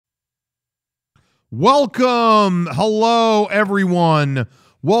Welcome. Hello, everyone.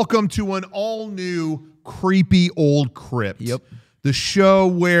 Welcome to an all-new creepy old Crypt. Yep. The show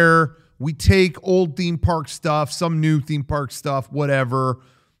where we take old theme park stuff, some new theme park stuff, whatever,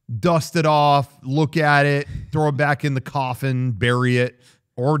 dust it off, look at it, throw it back in the coffin, bury it,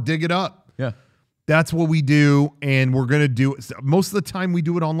 or dig it up. Yeah. That's what we do, and we're going to do it. Most of the time we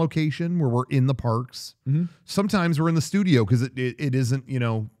do it on location where we're in the parks. Mm-hmm. Sometimes we're in the studio because it isn't,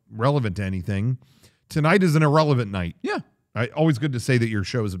 relevant to anything. Tonight is an irrelevant night. Yeah. Always good to say that your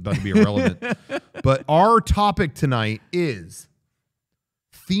show is about to be irrelevant. But our topic tonight is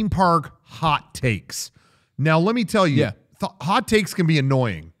theme park hot takes. Now, let me tell you, hot takes can be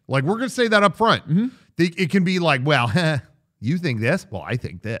annoying. Like, we're going to say that up front. Mm-hmm. It can be like, well, you think this? Well, I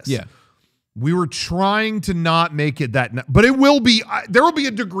think this. Yeah. We were trying to not make it that, but it will be, there will be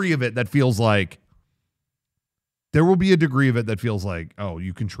a degree of it that feels like, oh,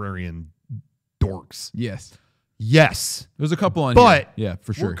 you contrarian dorks. Yes. Yes. There's a couple on but here. Yeah,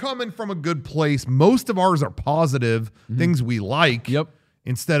 for sure. We're coming from a good place. Most of ours are positive, things we like. Yep.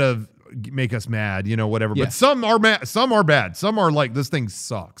 Instead of make us mad, whatever. Yeah. But some are mad, some are bad. Some are like, this thing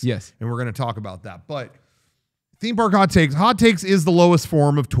sucks. Yes. And we're going to talk about that. But theme park hot takes. Hot takes is the lowest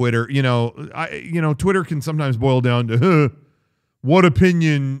form of Twitter. Twitter can sometimes boil down to, what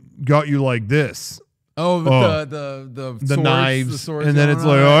opinion got you like this? Oh, the swords, knives, the swords, and then it's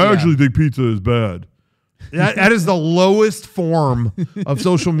like, I actually think pizza is bad. That is the lowest form of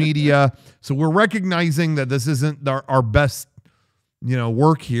social media. So we're recognizing that this isn't our best,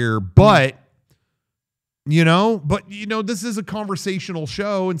 work here, but this is a conversational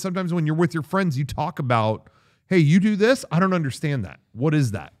show, and sometimes when you're with your friends, you talk about, hey, you do this? I don't understand that. What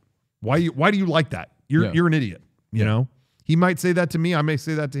is that? Why do you like that? You're an idiot, you know? He might say that to me. I may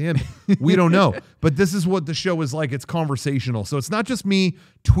say that to him. We don't know. But this is what the show is like. It's conversational. So it's not just me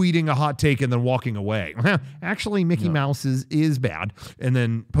tweeting a hot take and then walking away. Actually, Mickey Mouse is bad. And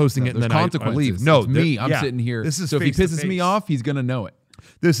then posting it and then I leave. No, it's me. I'm sitting here. This is so if he pisses me off, he's going to know it.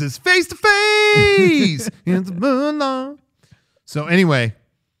 This is face to face in the moonlight. So anyway,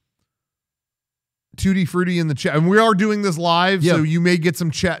 Tutti Frutti in the chat. And we are doing this live, so you may get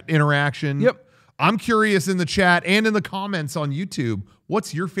some chat interaction. Yep. I'm curious in the chat and in the comments on YouTube,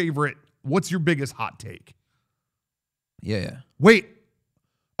 what's your biggest hot take? Yeah. Wait,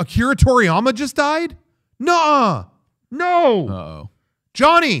 Akira Toriyama just died? Nuh-uh. No. Uh-oh.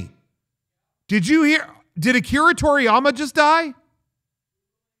 Johnny, did Akira Toriyama just die?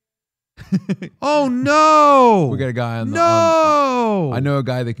 Oh, no. We got a guy on the... No. I know a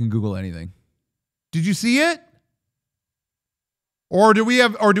guy that can Google anything. Did you see it? Or are they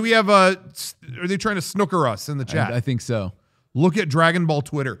trying to snooker us in the chat? I think so. Look at Dragon Ball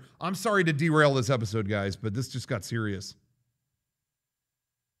Twitter. I'm sorry to derail this episode, guys, but this just got serious.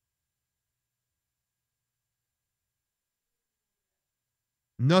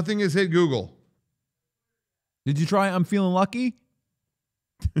 Nothing has hit Google. Did you try I'm Feeling Lucky?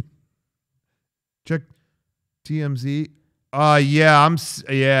 Check TMZ.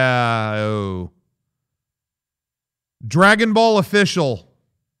 Oh. Dragon Ball Official.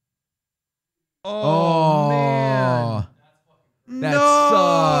 Oh, man. That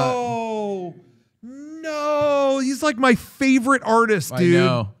sucks. No. He's like my favorite artist, dude. I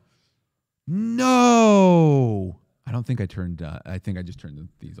know. No. I don't think I turned... I think I just turned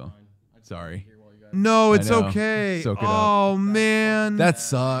these on. Sorry. No, it's okay. Soak it oh, up. Man. That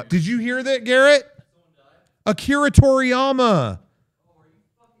sucks. Did you hear that, Garrett? Akira Toriyama.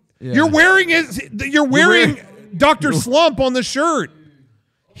 Yeah. You're wearing Dr. Slump on the shirt.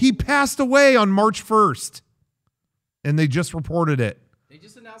 He passed away on March 1st. And they just reported it. They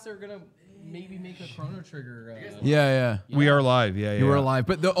just announced they were going to maybe make a Chrono Trigger. Yeah. We are live. Yeah. You are live.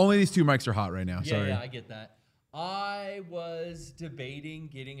 But only these two mics are hot right now. Sorry. Yeah, I get that. I was debating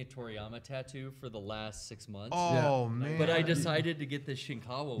getting a Toriyama tattoo for the last 6 months. Oh, man. But I decided to get the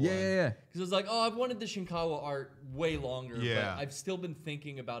Shinkawa one. Yeah. Because I was like, I've wanted the Shinkawa art way longer. Yeah. But I've still been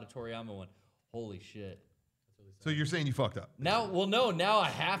thinking about a Toriyama one. Holy shit. So you're saying you fucked up? Now I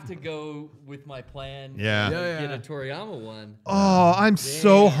have to go with my plan. Yeah. Get a Toriyama one. Oh, I'm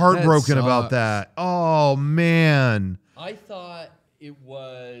so heartbroken about that. Oh, man. I thought it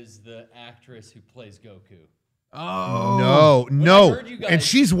was the actress who plays Goku. Oh. No. And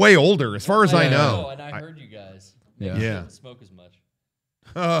she's way older, as far as I know. And I heard you guys. Yeah. She doesn't smoke as much.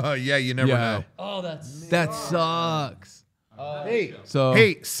 Yeah, you never know. Oh, that sucks. Hey,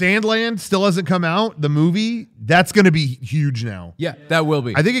 Sandland still hasn't come out. The movie, that's going to be huge now. Yeah, that will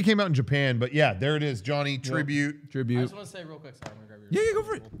be. I think it came out in Japan, but yeah, there it is. Johnny, tribute. I just want to say real quick. Sorry, I'm gonna grab your go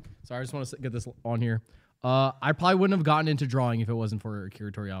for it. Sorry, I just want to get this on here. I probably wouldn't have gotten into drawing if it wasn't for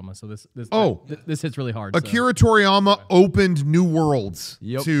Akira Toriyama. So this hits really hard. Akira Toriyama opened new worlds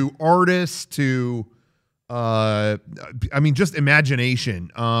Yep. to artists, to just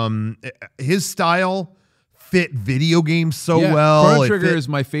imagination. His style fit video games so well. Chrono Trigger is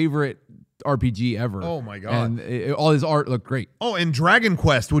my favorite RPG ever. Oh my God. And all his art looked great. Oh, and Dragon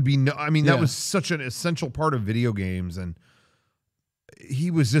Quest would be that was such an essential part of video games, and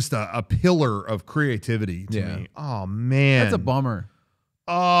he was just a pillar of creativity to me. Oh man. That's a bummer.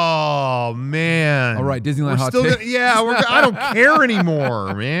 Oh man. All right, Disneyland hot still take. I don't care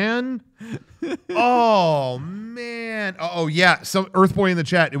anymore, man. Oh man. Oh yeah. Some Earthboy in the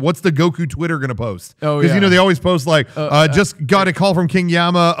chat. What's the Goku Twitter gonna post? Oh Because yeah. they always post like just got a call from King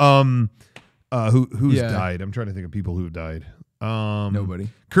Yama. Who's died? I'm trying to think of people who have died. Nobody.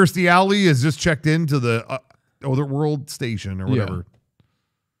 Kirstie Alley has just checked into the Otherworld station or whatever.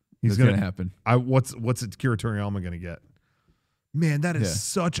 He's gonna happen. What's Akira Toriyama gonna get? Man, that is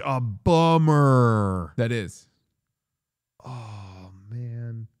such a bummer. That is. Oh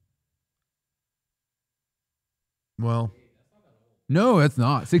man. Well, no, it's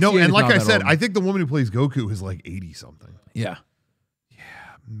not. 68 no, and is like not I that said, old. I think the woman who plays Goku is like 80 something. Yeah.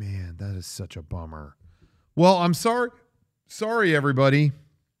 Man, that is such a bummer. Well, I'm sorry everybody,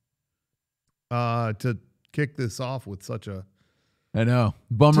 to kick this off with such a I know.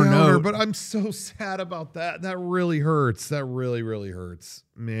 Bummer downer, note. but I'm so sad about that. That really hurts. That really, really hurts.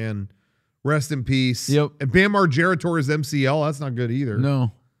 Man, rest in peace. Yep. And Bam Margera tore his MCL. That's not good either.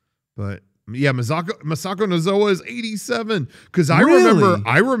 No. But yeah, Masako Nozoa is 87. Because Really?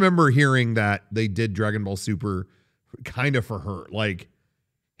 I remember hearing that they did Dragon Ball Super kind of for her. Like,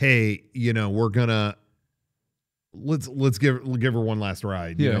 hey, we're gonna let's give her one last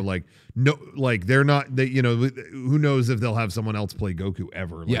ride. Yeah. They're not who knows if they'll have someone else play Goku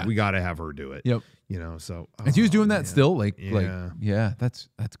ever. Like, Yeah. we gotta have her do it. Yep. So And she was doing that man. still. Yeah. That's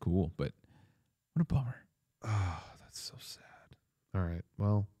cool. But what a bummer. Oh, that's so sad. All right.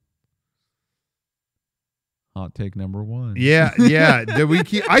 Well. Hot take number 1. Yeah. Did we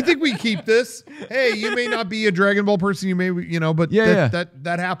keep? I think we keep this. Hey, you may not be a Dragon Ball person. You may, but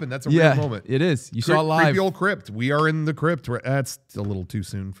that happened. That's a real moment. It is. You saw it live. Creepy old Crypt. We are in the Crypt. That's a little too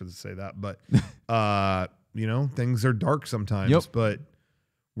soon to say that, but things are dark sometimes. Yep. But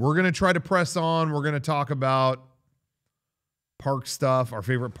we're gonna try to press on. We're gonna talk about park stuff, our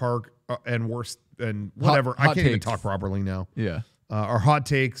favorite park, and worst, and whatever. I hot can't even takes. talk properly now. Yeah. Our hot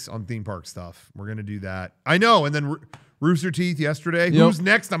takes on theme park stuff. We're gonna do that. I know. And then Rooster Teeth yesterday. Yep. Who's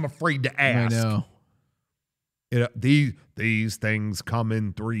next? I'm afraid to ask. I know. These things come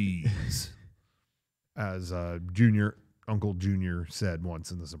in threes, as Uncle Junior said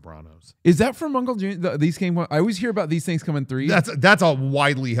once in The Sopranos. Is that from Uncle Junior? These came. I always hear about these things come in threes. That's a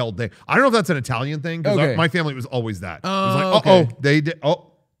widely held thing. I don't know if that's an Italian thing because Okay. my family was always that. It was Oh, like, okay. they did.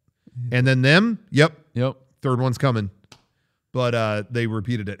 Oh, and then them. Yep. Yep. Third one's coming. But they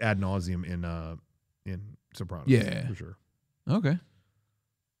repeated it ad nauseum in Sopranos. Yeah. For sure. Okay.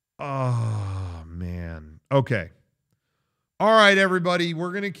 Oh man. Okay. All right, everybody.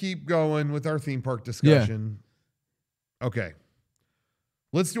 We're gonna keep going with our theme park discussion. Okay.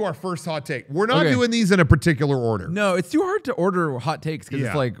 Let's do our first hot take. We're not doing these in a particular order. No, it's too hard to order hot takes because Yeah.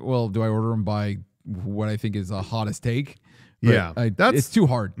 it's like, well, do I order them by what I think is the hottest take? But Yeah. it's too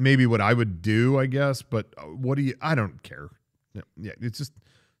hard. Maybe what I would do, I guess. But I don't care. Yeah, it's just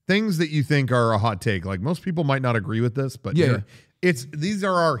things that you think are a hot take. Like most people might not agree with this, but these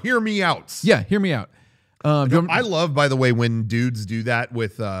are our hear me outs. Yeah, hear me out. I love, by the way, when dudes do that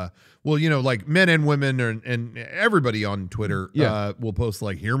with, like men and women and everybody on Twitter will post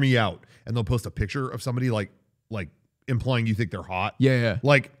like, hear me out. And they'll post a picture of somebody like implying you think they're hot. Yeah.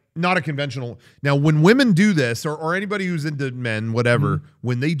 Like not a conventional. Now, when women do this or anybody who's into men, whatever,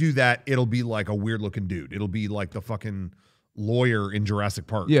 when they do that, it'll be like a weird looking dude. It'll be like the fucking lawyer in Jurassic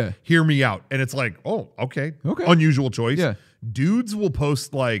Park. Yeah. Hear me out. And it's like, oh, okay. Okay. Unusual choice. Yeah. Dudes will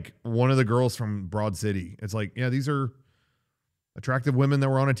post like one of the girls from Broad City. It's like, yeah, these are attractive women that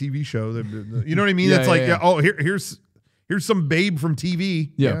were on a TV show. You know what I mean? It's like, oh, here's some babe from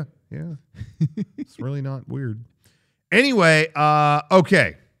TV. Yeah. It's really not weird. Anyway,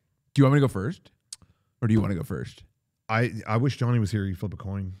 okay. Do you want me to go first? Or do you want to go first? I wish Johnny was here. He'd flip a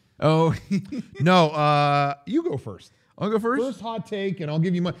coin. Oh. No, you go first. I'll go first. First hot take, and I'll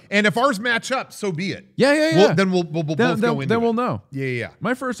give you my. And if ours match up, so be it. Yeah. Well, then we'll both go into it. Then we'll know. Yeah.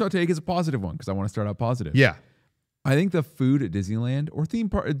 My first hot take is a positive one because I want to start out positive. Yeah. I think the food at Disneyland or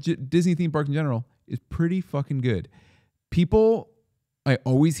Disney theme parks in general is pretty fucking good. People, I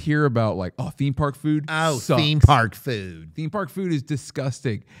always hear about like, oh, theme park food. Oh, sucks. theme park food. Theme park food is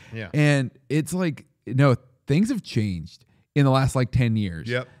disgusting. Yeah. And it's like no, things have changed in the last like 10 years.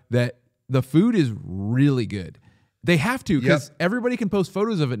 Yep. That the food is really good. They have to because everybody can post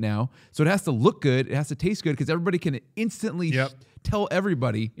photos of it now. So it has to look good. It has to taste good because everybody can instantly tell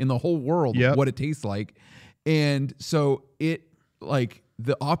everybody in the whole world what it tastes like. And so it like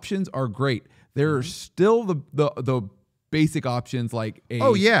the options are great. There are still the basic options like a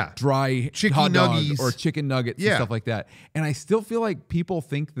dry chicken hot dog nuggies or chicken nuggets and stuff like that. And I still feel like people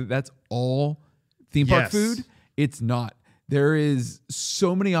think that that's all theme park food. It's not. There is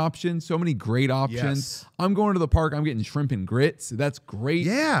so many options, so many great options. I'm going to the park. I'm getting shrimp and grits. That's great.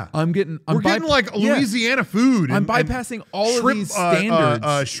 Yeah. We're getting like Louisiana food. I'm bypassing all of these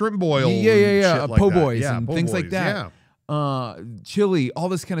standards. Shrimp boil. Yeah. Like po' that. boys Yeah, and po' things boys, like that. Chili, all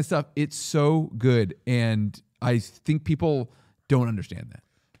this kind of stuff. It's so good. And I think people don't understand that.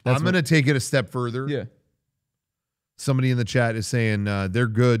 I'm going to take it a step further. Yeah. Somebody in the chat is saying they're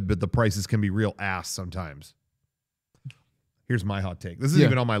good, but the prices can be real ass sometimes. Here's my hot take. This isn't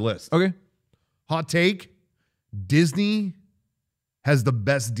even on my list. Okay. Hot take. Disney has the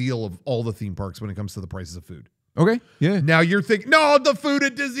best deal of all the theme parks when it comes to the prices of food. Okay. Yeah. Now you're thinking, no, the food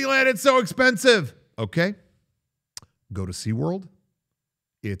at Disneyland, it's so expensive. Okay. Go to SeaWorld.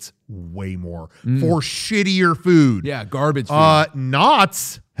 It's way more for shittier food. Yeah, garbage food.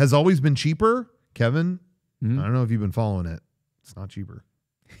 Knott's has always been cheaper. Kevin, I don't know if you've been following it. It's not cheaper.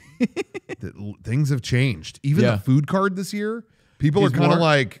 Things have changed. Even the food card this year, people are kind of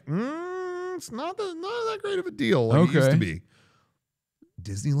like, it's not that great of a deal like it used to be.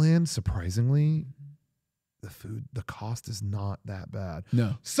 Disneyland, surprisingly, the cost is not that bad.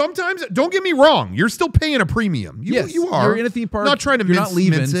 No. Sometimes, don't get me wrong, you're still paying a premium. You are. You're in a theme park. Not trying to you're not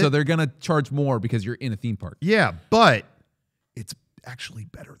leaving, mince it. so they're going to charge more because you're in a theme park. Yeah, but it's actually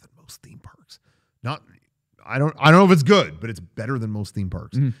better than most theme parks. I don't know if it's good, but it's better than most theme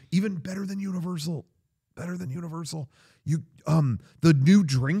parks. Even better than Universal. Better than Universal. You the new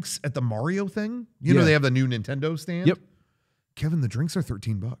drinks at the Mario thing. You know they have the new Nintendo stand. Yep. Kevin, the drinks are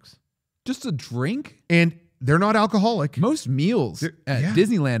 $13. Just a drink? And they're not alcoholic. Most meals at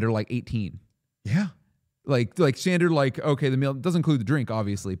Disneyland are like 18. Yeah. Like standard, like, okay, the meal doesn't include the drink,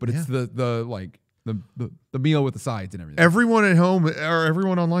 obviously, but it's the meal with the sides and everything. Everyone at home or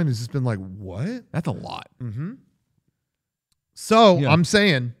everyone online has just been like, what? That's a lot. So I'm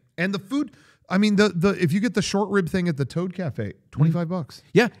saying, and the food, I mean, the if you get the short rib thing at the Toad Cafe, $25.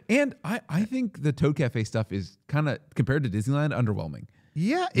 Yeah, and I think the Toad Cafe stuff is kind of, compared to Disneyland, underwhelming.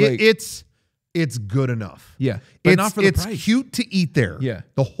 Yeah, Like, it's good enough. Yeah, but not for the price. It's cute to eat there. Yeah.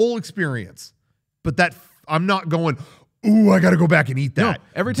 The whole experience. But I'm not going, ooh, I got to go back and eat that. No,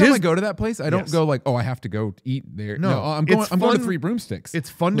 every time I go to that place, I don't go like, oh, I have to go eat there. No, I'm going to Three Broomsticks. It's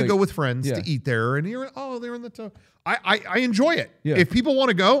fun to go with friends to eat there. And they're in the Toad. I enjoy it. Yeah. If people want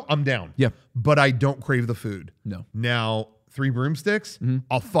to go, I'm down. Yeah. But I don't crave the food. No. Now, Three Broomsticks,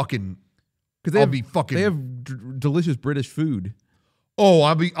 I'll fucking, because they have delicious British food. Oh,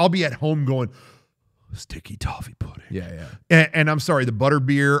 I'll be at home going, sticky toffee pudding. Yeah. And I'm sorry, the butter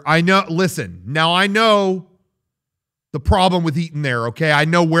beer. I know. Listen, now I know the problem with eating there. Okay, I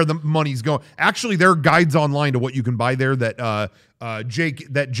know where the money's going. Actually, there are guides online to what you can buy there. That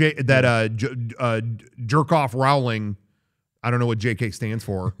jerk off Rowling. I don't know what JK stands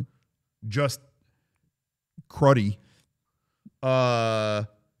for. Just cruddy.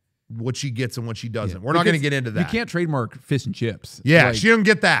 What she gets and what she doesn't. Yeah. We're not going to get into that. You can't trademark fish and chips. Yeah, like, she don't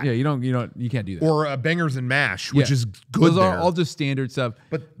get that. Yeah, you can't do that. Or bangers and mash, which is good. Those are all just standard stuff.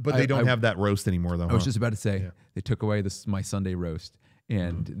 But they don't have that roast anymore, though. I was just about to say they took away my Sunday roast,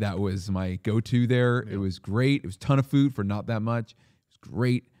 and that was my go-to there. Yeah. It was great. It was a ton of food for not that much. It was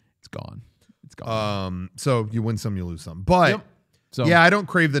great. It's gone. It's gone. So you win some, you lose some. But I don't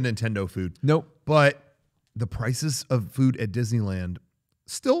crave the Nintendo food. Nope. But the prices of food at Disneyland.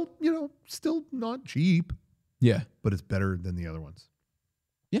 Still not cheap. Yeah. But it's better than the other ones.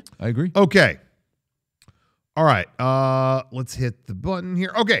 Yeah, I agree. Okay. All right. Let's hit the button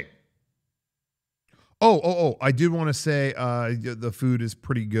here. Okay. Oh, I did want to say the food is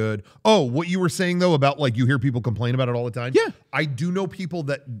pretty good. Oh, what you were saying, though, about like you hear people complain about it all the time. Yeah. I do know people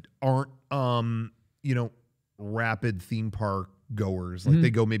that aren't, rapid theme park goers. Like they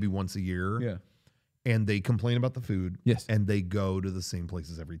go maybe once a year. Yeah. And they complain about the food. Yes. And they go to the same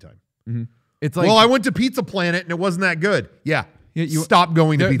places every time. Mm-hmm. It's like, well, I went to Pizza Planet and it wasn't that good. Yeah. Stop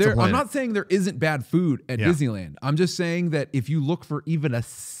going to Pizza Planet. I'm not saying there isn't bad food at Disneyland. I'm just saying that if you look for even a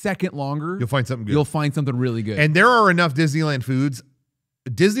second longer, you'll find something good. You'll find something really good. And there are enough Disneyland foods.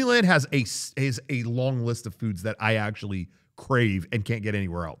 Disneyland has a long list of foods that I actually crave and can't get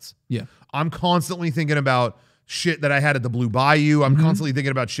anywhere else. Yeah. I'm constantly thinking about, shit that I had at the Blue Bayou. I'm constantly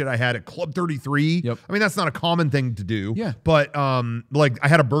thinking about shit I had at Club 33. Yep. I mean, that's not a common thing to do. Yeah. But like I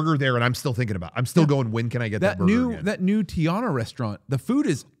had a burger there and I'm still thinking about it. I'm still going, when can I get that burger again? That new Tiana restaurant, the food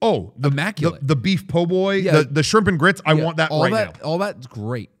is immaculate. The beef po' boy, the shrimp and grits, I want that now. All that's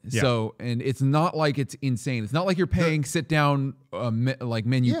great. Yeah. So, and it's not like it's insane. It's not like you're paying sit down like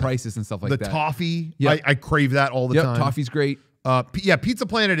menu prices and stuff like that. The toffee, I crave that all the time. Toffee's great. Pizza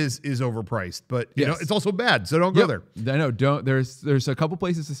Planet is overpriced, but you know it's also bad, so don't go there. I know. Don't. There's a couple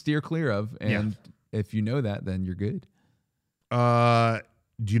places to steer clear of, and if you know that, then you're good.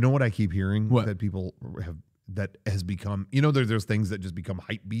 Do you know what I keep hearing? What? That people have that has become? You know, there's things that just become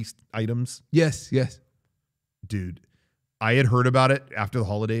hype beast items. Yes. Dude, I had heard about it after the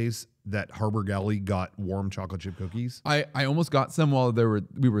holidays that Harbor Galley got warm chocolate chip cookies. I almost got some while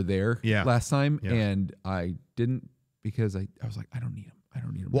we were there last time, and I didn't. Because I was like, I don't need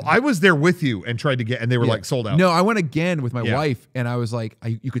them. Well, I was there with you and tried to get, and they were like sold out. No, I went again with my wife, and I was like,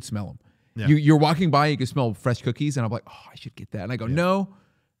 you could smell them. Yeah. You're walking by, you could smell fresh cookies, and I'm like, oh, I should get that. And I go, no,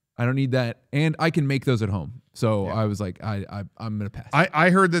 I don't need that, and I can make those at home. So I was like, I'm gonna pass.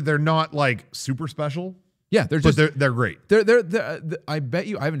 I heard that they're not like super special. Yeah, they're great. I bet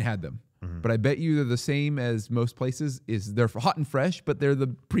you I haven't had them. But I bet you they're the same as most places. They're hot and fresh, but they're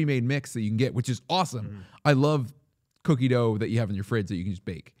the pre-made mix that you can get, which is awesome. I love cookie dough that you have in your fridge that you can just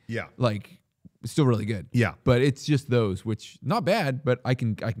bake. Yeah. Like, it's still really good. Yeah. But it's just those, which not bad, but I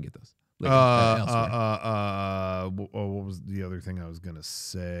can get those. What was the other thing I was gonna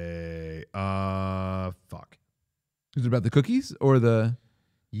say? Fuck. Is it about the cookies or the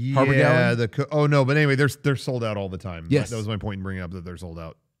Harbor Galley? No, but anyway, they're sold out all the time. Yes. That was my point in bringing up that they're sold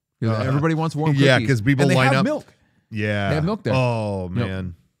out. Everybody wants warm cookies. Yeah, because people and they line have up. Milk. Yeah. They have milk there. Oh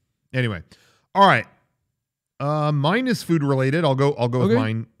man. Anyway. All right. Mine is food related. I'll go with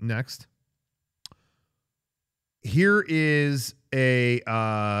mine next. Here is a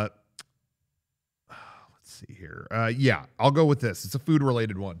let's see here. I'll go with this. It's a food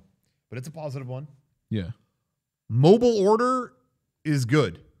related one, but it's a positive one. Yeah. Mobile order is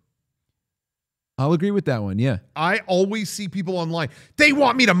good. I'll agree with that one. Yeah. I always see people online. They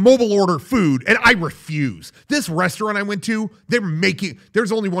want me to mobile order food, and I refuse. This restaurant I went to,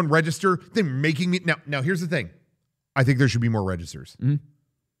 there's only one register. They're making me now. Here's the thing. I think there should be more registers. Mm-hmm.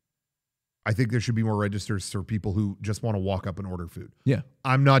 I think there should be more registers for people who just want to walk up and order food. Yeah.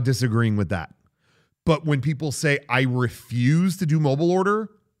 I'm not disagreeing with that. But when people say I refuse to do mobile order,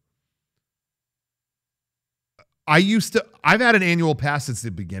 I've had an annual pass since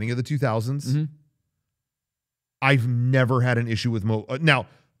the beginning of the 2000s. Mm-hmm. I've never had an issue with now,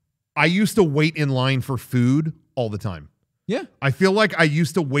 I used to wait in line for food all the time. Yeah. I feel like I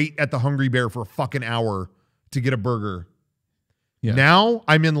used to wait at the Hungry Bear for a fucking hour to get a burger. Yeah. Now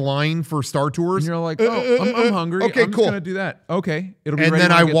I'm in line for Star Tours. And you're like, I'm hungry. Okay, I'm cool. Just gonna do that. Okay. It'll be and ready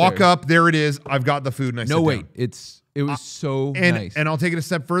then when I walk there. up, there it is. I've got the food and I sit wait. down. It was so nice. And I'll take it a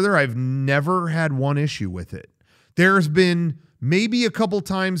step further. I've never had one issue with it. There's been maybe a couple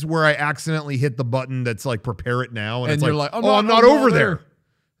times where I accidentally hit the button that's like prepare it now. And it's you're like, I'm not over there.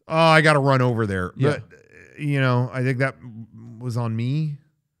 Oh, I got to run over there. Yeah. But, I think that was on me.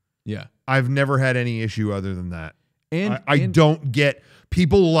 Yeah. I've never had any issue other than that. And I don't get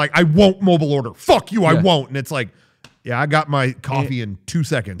people like, I won't mobile order. Fuck you, I won't. And it's like, yeah, I got my coffee in 2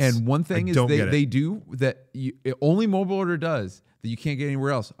 seconds. And one thing is they do that only mobile order does that you can't get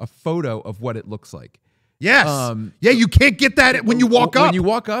anywhere else, a photo of what it looks like. Yes. You can't get that when you walk up. When you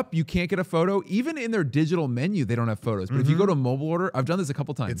walk up, you can't get a photo. Even in their digital menu, they don't have photos. But if you go to mobile order, I've done this a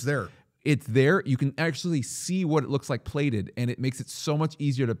couple times. It's there. It's there. You can actually see what it looks like plated, and it makes it so much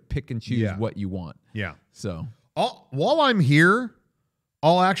easier to pick and choose what you want. Yeah. So while I'm here,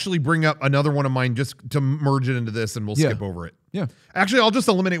 I'll actually bring up another one of mine just to merge it into this, and we'll skip over it. Yeah. Actually, I'll just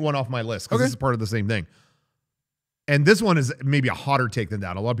eliminate one off my list because this is part of the same thing. And this one is maybe a hotter take than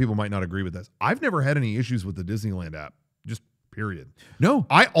that. A lot of people might not agree with this. I've never had any issues with the Disneyland app, just period. No.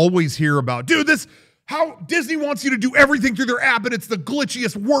 I always hear about, dude, how Disney wants you to do everything through their app, and it's the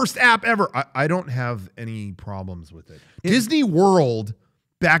glitchiest, worst app ever. I don't have any problems with it. Disney World,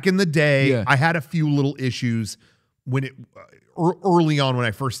 back in the day, I had a few little issues when it early on when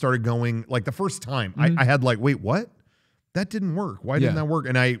I first started going, like the first time. I had like, wait, what? That didn't work. Why didn't that work?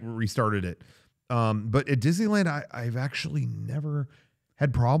 And I restarted it. But at Disneyland, I've actually never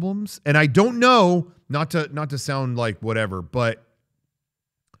had problems. And I don't know, not to sound like whatever, but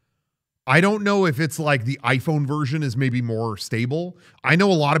I don't know if it's like the iPhone version is maybe more stable. I know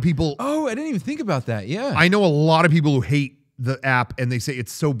a lot of people. Oh, I didn't even think about that. Yeah. I know a lot of people who hate the app and they say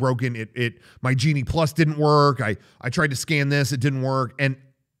it's so broken. My Genie Plus didn't work. I tried to scan this. It didn't work. And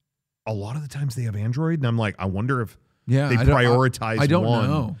a lot of the times they have Android, and I'm like, I wonder if they I prioritize don't one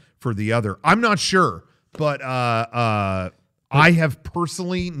know. for the other. I'm not sure, but I have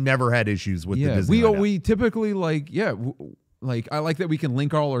personally never had issues with the Disney. We typically like I like that we can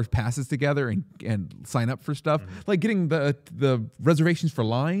link all our passes together and sign up for stuff. Like getting the reservations for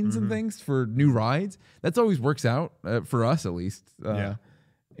lines and things for new rides. That's always works out for us at least.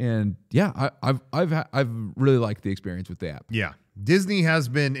 And I've really liked the experience with the app. Yeah. Disney has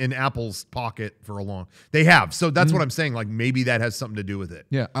been in Apple's pocket for a long. They have. So that's what I'm saying. Like maybe that has something to do with it.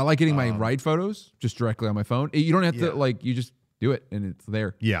 Yeah. I like getting my ride photos just directly on my phone. You don't have to you just do it and it's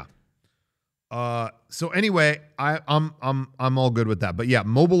there. Yeah. So anyway, I'm all good with that. But yeah,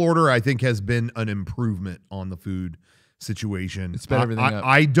 mobile order I think has been an improvement on the food situation. It's sped everything up.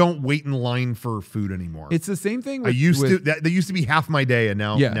 I don't wait in line for food anymore. It's the same thing. That used to be half my day, and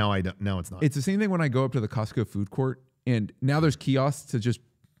now I don't. Now it's not. It's the same thing when I go up to the Costco food court, and now there's kiosks to just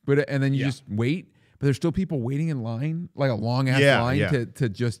put it, and then you just wait. But there's still people waiting in line, like a long ass line to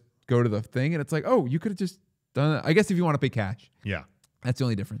just go to the thing, and it's like, oh, you could have just done it. I guess if you want to pay cash, that's the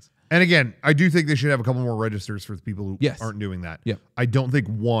only difference. And again, I do think they should have a couple more registers for the people who aren't doing that. Yeah. I don't think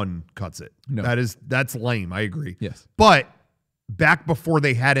one cuts it. No. That's lame. I agree. Yes. But back before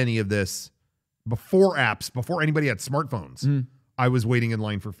they had any of this, before apps, before anybody had smartphones, I was waiting in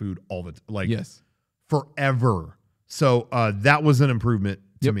line for food all the forever. So that was an improvement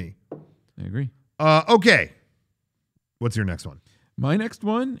to me. I agree. Okay. What's your next one? My next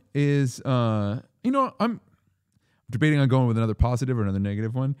one is I'm debating on going with another positive or another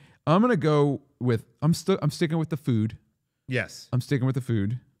negative one. I'm gonna go with I'm sticking with the food. Yes. I'm sticking with the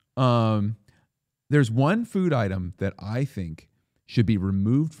food. There's one food item that I think should be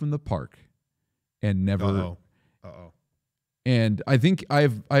removed from the park and never. Uh-oh. And I think I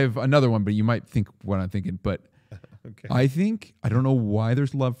have another one, but you might think what I'm thinking. But okay. I don't know why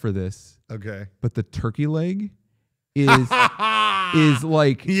there's love for this. Okay. But the turkey leg is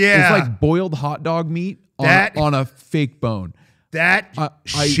like it's like boiled hot dog meat on a fake bone. That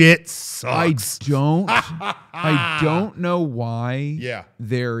shit sucks. I don't know why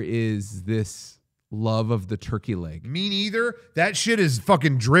there is this love of the turkey leg. Me neither. That shit is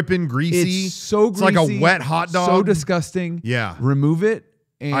fucking dripping greasy. It's so greasy. It's like a wet hot dog. So disgusting. Yeah. Remove it.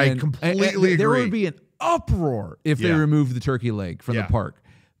 And I completely agree. There would be an uproar if they removed the turkey leg from the park.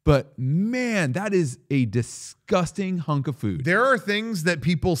 But man, that is a disgusting hunk of food. There are things that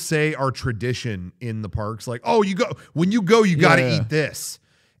people say are tradition in the parks. Like, oh, when you go, you got to eat this.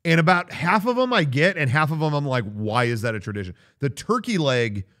 And about half of them I get, and half of them I'm like, why is that a tradition? The turkey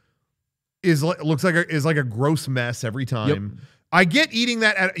leg is like a gross mess every time. Yep. I get eating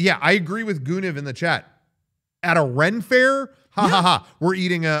that I agree with Guniv in the chat. At a Ren fair, we're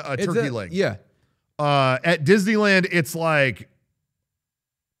eating a turkey leg. Yeah. At Disneyland, it's like,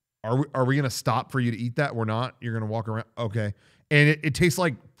 Are we going to stop for you to eat that? We're not. You're going to walk around. Okay. And it tastes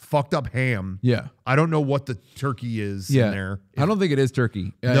like fucked up ham. Yeah. I don't know what the turkey is in there. I don't think it is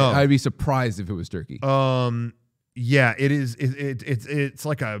turkey. No. I'd be surprised if it was turkey. Yeah, it is. It's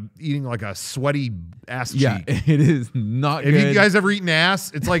like eating like a sweaty ass cheek. Yeah, it is not good. Have you guys ever eaten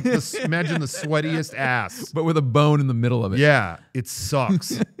ass? It's like imagine the sweatiest ass. But with a bone in the middle of it. Yeah, it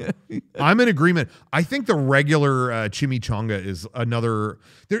sucks. I'm in agreement. I think the regular chimichanga is another.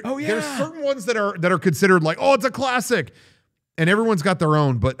 There's certain ones that are considered like, oh, it's a classic. And everyone's got their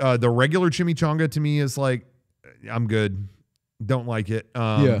own. But the regular chimichanga to me is like, I'm good. Don't like it.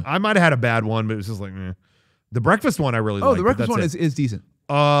 I might have had a bad one, but it was just like, eh. The breakfast one I really like. Oh, the breakfast one is decent.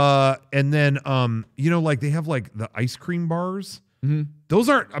 And then like they have like the ice cream bars. Mm-hmm. Those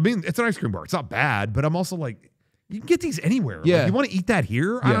aren't. I mean, it's an ice cream bar. It's not bad, but I'm also like, you can get these anywhere. Yeah, like, you want to eat that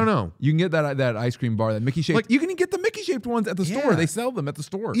here? Yeah. I don't know. You can get that ice cream bar, that Mickey shaped. Like, you can get the Mickey shaped ones at the store. They sell them at the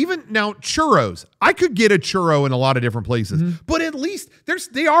store. Even now, churros. I could get a churro in a lot of different places, but at least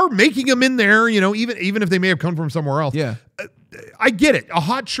they are making them in there. Even if they may have come from somewhere else. Yeah. I get it. A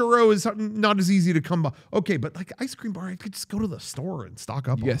hot churro is not as easy to come by. Okay, but like ice cream bar, I could just go to the store and stock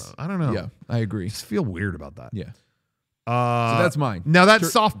up on those. I don't know. Yeah, I agree. I just feel weird about that. Yeah. So that's mine. Now that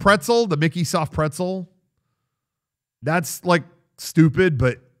soft pretzel, the Mickey soft pretzel, that's like stupid,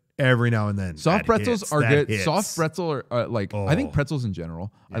 but every now and then. Soft pretzels are good. Soft pretzel are like, I think pretzels in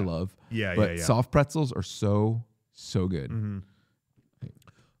general, I love. Yeah, but soft pretzels are so good.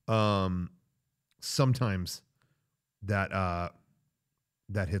 Mm-hmm. Sometimes that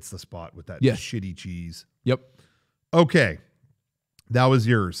hits the spot with that shitty cheese. Yep. Okay. That was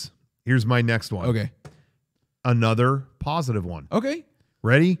yours. Here's my next one. Okay. Another positive one. Okay.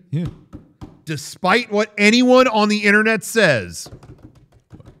 Ready? Yeah. Despite what anyone on the internet says,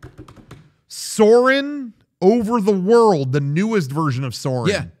 Soarin' Over the World, the newest version of Soarin'.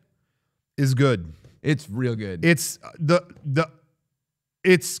 Yeah. is good. It's real good. It's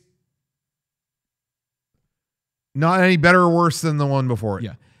it's not any better or worse than the one before it.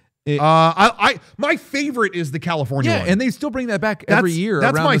 Yeah. My favorite is the California one. And they still bring that back every year.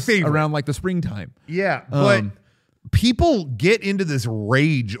 That's around my favorite. Around like the springtime. Yeah, but people get into this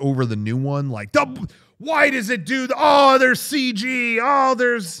rage over the new one. Like, why does it do? There's CG.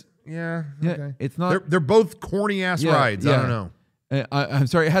 There's okay. It's not. They're both corny ass rides. I don't know. I'm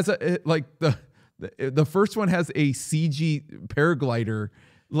sorry. It has the first one has a CG paraglider.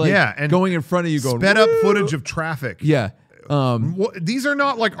 And going in front of you, going sped up footage of traffic. Yeah. These are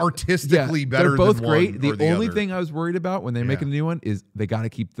not like artistically better. They're both than great. One the only other. thing I was worried about when they're making a new one is they got to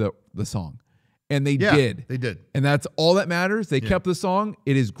keep the song, and they did. They did, and that's all that matters. They kept the song.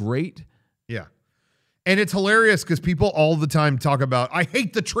 It is great. Yeah, and it's hilarious because people all the time talk about. I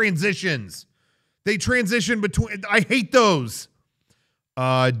hate the transitions. They transition between. I hate those.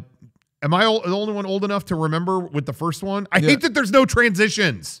 Am I the only one old enough to remember with the first one? I hate that there's no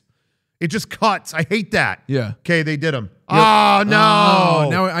transitions. It just cuts. I hate that. Yeah. Okay, they did them. Yep. Oh, no.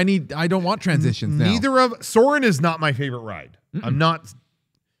 Now I don't want transitions now. Neither of Soarin' is not my favorite ride. I'm not,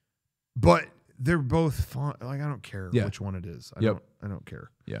 but they're both fun. Like, I don't care which one it is. I don't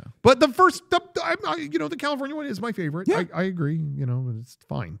care. Yeah. But the first, the California one is my favorite. Yeah. I agree. But it's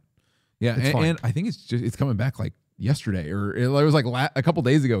fine. Yeah. And I think it's coming back like yesterday, or it was like a couple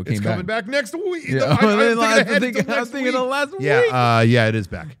days ago. It's coming back next week. Yeah. I'm thinking of last week. Yeah, it is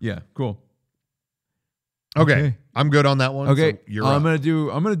back. Yeah, cool. Okay. I'm good on that one. Okay, so you're I'm gonna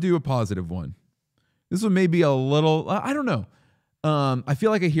do a positive one. This one may be a little. I don't know. I feel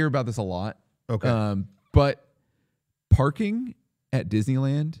like I hear about this a lot. Okay. But parking at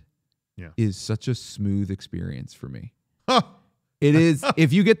Disneyland is such a smooth experience for me. Huh. It is.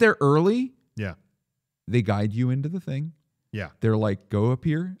 If you get there early, they guide you into the thing. Yeah. They're like, go up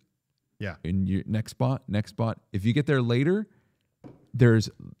here. Yeah. In your next spot. If you get there later, there's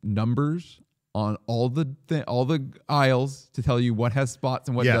numbers on all the aisles to tell you what has spots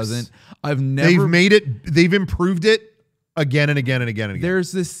and what doesn't. They've improved it again and again and again and again.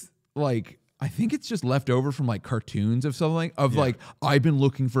 There's this I think it's just left over from like cartoons of something like I've been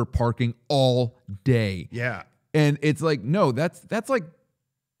looking for parking all day. Yeah. And it's like, no, that's like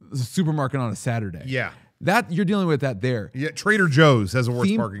the supermarket on a Saturday. Yeah. That you're dealing with that there. Yeah, Trader Joe's has a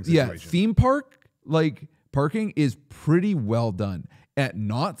worse parking situation. Yeah, theme park parking is pretty well done. At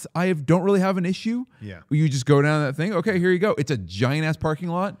Knott's, don't really have an issue. Yeah, you just go down that thing. Okay, here you go. It's a giant ass parking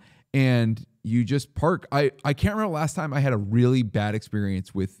lot, and you just park. I can't remember last time I had a really bad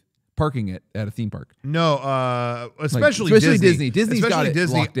experience with parking at a theme park. No, especially Disney. Disney's got it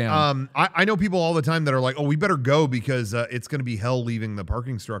locked down. I know people all the time that are like, "Oh, we better go because it's going to be hell leaving the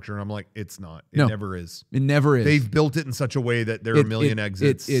parking structure." And I'm like, "It's not. It never is. It never is. They've built it in such a way that there are a million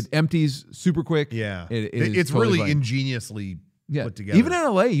exits. It empties super quick. Yeah, it's totally really ingeniously put together. Even in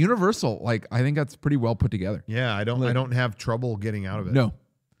LA, Universal, I think that's pretty well put together. Yeah, I don't have trouble getting out of it. No.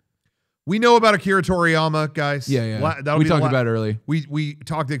 We know about Akira Toriyama, guys. Yeah. We talked about it early. We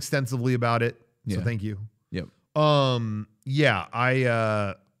talked extensively about it. So thank you. Yep. I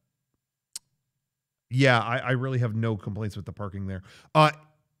really have no complaints with the parking there.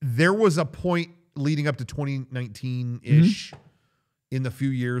 There was a point leading up to 2019-ish in the few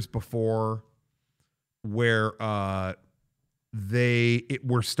years before where they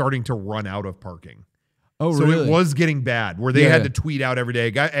were starting to run out of parking. Oh, so really? It was getting bad where they had to tweet out every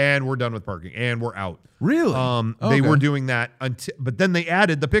day, and we're done with parking, and we're out. Really? They were doing that but then they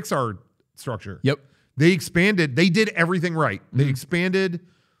added the Pixar structure. Yep. They expanded. They did everything right. They expanded.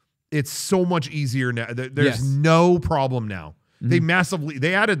 It's so much easier now. There's no problem now.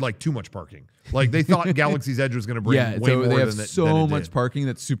 They added like too much parking. Like they thought Galaxy's Edge was going to bring way more they have than it so much did. parking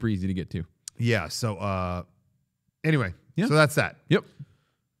that's super easy to get to. Yeah. So anyway, so that's that. Yep.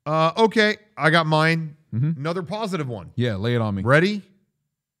 Okay, I got mine. Another positive one. Yeah, lay it on me. Ready?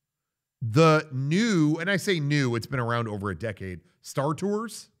 The new, and I say new, it's been around over a decade. Star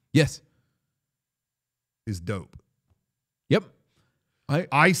Tours. Yes. Is dope. Yep.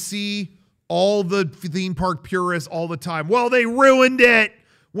 I see all the theme park purists all the time. Well, they ruined it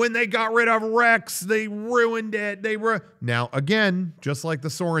when they got rid of Rex. They ruined it. Now, again, just like the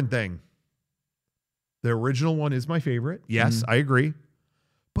Soarin' thing, the original one is my favorite. Yes, I agree.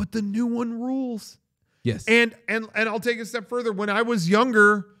 But the new one rules. Yes. And I'll take a step further. When I was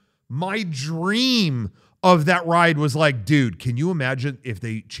younger, my dream of that ride was like, dude, can you imagine if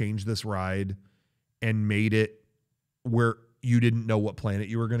they changed this ride and made it where you didn't know what planet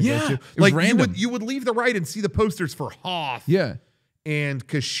you were going to go to? Like random. You would leave the ride and see the posters for Hoth. Yeah. And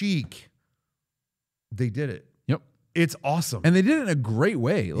Kashyyyk. They did it. Yep. It's awesome. And they did it in a great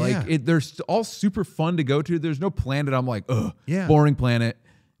way. Like they're all super fun to go to. There's no planet I'm like, ugh, boring planet.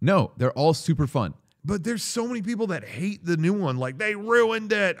 No, they're all super fun. But there's so many people that hate the new one. Like, they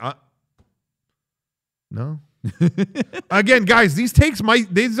ruined it. No. Again, guys, these takes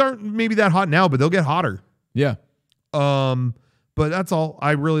these aren't maybe that hot now, but they'll get hotter. Yeah. But that's all.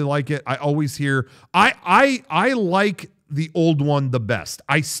 I really like it. I always hear I like the old one the best.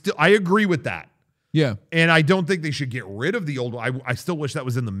 I agree with that. Yeah. And I don't think they should get rid of the old one. I still wish that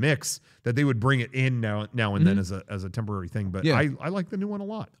was in the mix, that they would bring it in now and then as a temporary thing. But I like the new one a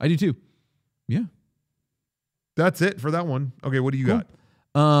lot. I do too. Yeah. That's it for that one. Okay, what do you got?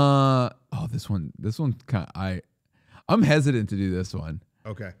 This one kind of, I'm hesitant to do this one.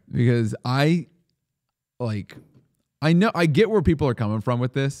 Okay. Because I know I get where people are coming from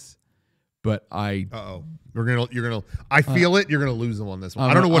with this, but I you're gonna I feel it, you're gonna lose them on this one.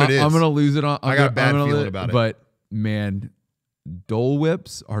 I don't know what it is. I'm gonna lose it on I got a bad feeling about it. But man, Dole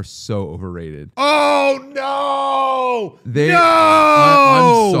Whips are so overrated. Oh no!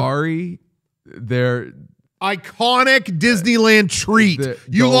 I'm sorry. They're iconic Disneyland treat.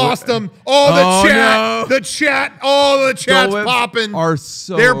 You lost them. Oh, the chat. No. The chat. Oh, the chat's popping.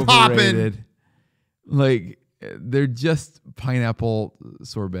 They're overrated. Popping. Like, they're just pineapple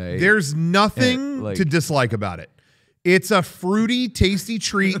sorbet. There's nothing to dislike about it. It's a fruity, tasty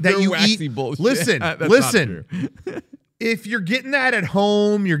treat that you eat. Bullshit. Listen. If you're getting that at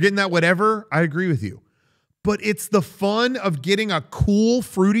home, you're getting that whatever, I agree with you. But it's the fun of getting a cool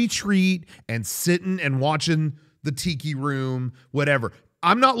fruity treat and sitting and watching the tiki room, whatever.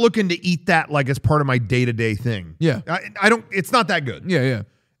 I'm not looking to eat that like as part of my day-to-day thing. Yeah. I don't, it's not that good. Yeah.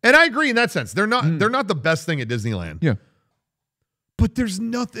 And I agree in that sense. They're not the best thing at Disneyland. Yeah. But there's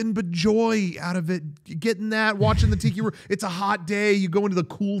nothing but joy out of it. Getting that, watching the tiki room. It's a hot day. You go into the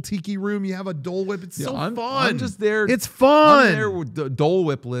cool tiki room. You have a Dole Whip. It's so fun. I'm just there. It's fun. I'm there with the Dole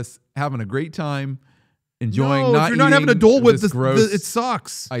Whip-less, having a great time. Enjoying if you're not having a Dole Whip, it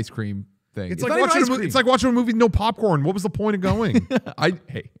sucks. Ice cream thing. It's like watching a movie with no popcorn. What was the point of going?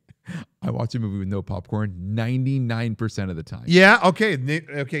 I watch a movie with no popcorn 99% of the time. Yeah.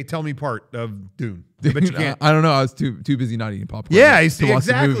 Okay. Tell me part of Dune. But you can't. I don't know. I was too busy not eating popcorn. Yeah,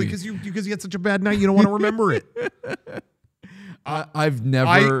 exactly. Because you had such a bad night, you don't want to remember it. I've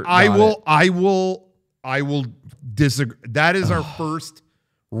never. I will disagree. That is our first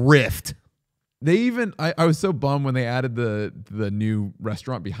rift. They even, I was so bummed when they added the new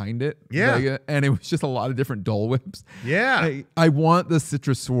restaurant behind it. Yeah. And it was just a lot of different Dole Whips. Yeah. I want the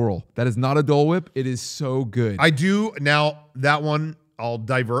citrus swirl. That is not a Dole Whip. It is so good. I do. Now, that one, I'll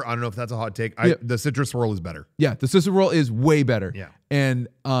divert. I don't know if that's a hot take. The citrus swirl is better. Yeah. The citrus swirl is way better. Yeah. And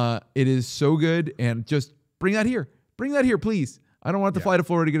it is so good. And just bring that here. Bring that here, please. I don't want to fly to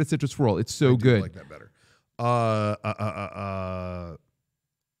Florida to get a citrus swirl. It's so good. I like that better.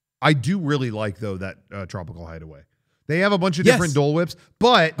 I do really like, though, that Tropical Hideaway. They have a bunch of different Dole Whips,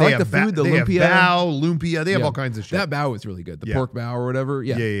 but they have the food, the lumpia. Have bao, lumpia. They have all kinds of shit. That bao is really good. The pork bao or whatever.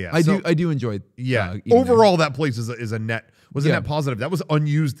 Yeah. Yeah. I do enjoy it. Yeah. Overall, that place is a net positive. That was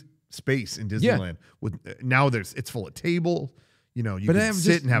unused space in Disneyland. Now it's full of tables. You can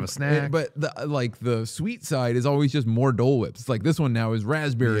sit and have a snack. But the sweet side is always just more Dole Whips. It's like this one now is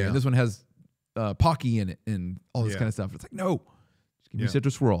raspberry, and this one has Pocky in it and all this kind of stuff. It's like, no. Give me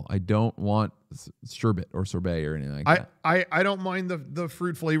citrus swirl. I don't want sherbet or sorbet or anything like that. I don't mind the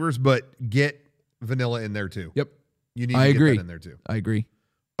fruit flavors, but get vanilla in there too. Yep. You need to get that in there too. I agree.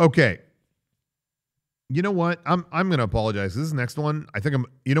 Okay. You know what? I'm gonna apologize. This next one, I think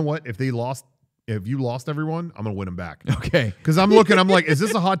you know what? If you lost everyone, I'm gonna win them back. Okay. Because I'm like, is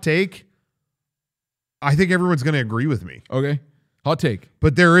this a hot take? I think everyone's gonna agree with me. Okay. Hot take.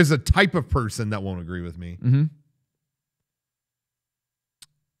 But there is a type of person that won't agree with me. Mm-hmm.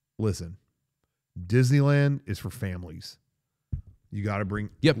 Listen, Disneyland is for families. You got to bring.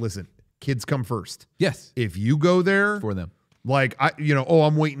 Yep. Listen, kids come first. Yes. If you go there for them, like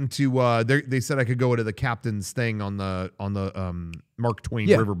I'm waiting to. They said I could go to the captain's thing on the Mark Twain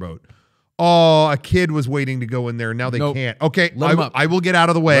riverboat. Oh, a kid was waiting to go in there. Now they can't. Okay, I will get out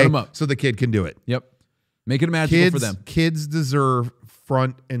of the way so the kid can do it. Yep. Make it magical for them. Kids deserve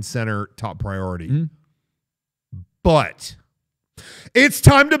front and center top priority. Mm-hmm. But it's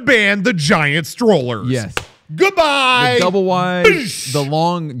time to ban the giant strollers. Yes. Goodbye. The double wide, the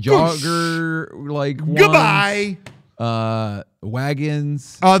long jogger Goodbye.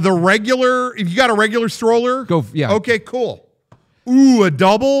 Wagons. The regular, if you got a regular stroller. Okay, cool. Ooh, a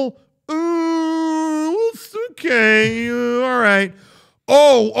double. Ooh, it's okay. All right.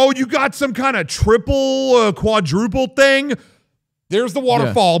 Oh, you got some kind of triple, quadruple thing. There's the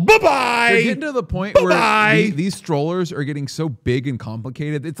waterfall. Yeah. Bye-bye. They're getting to the point where these strollers are getting so big and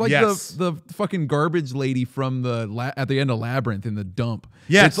complicated. It's like the fucking garbage lady from at the end of Labyrinth in the dump.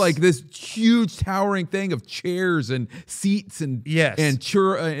 Yes. It's like this huge towering thing of chairs and seats and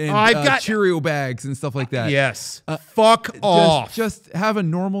Cheerio bags and stuff like that. Yes. Fuck off. Just have a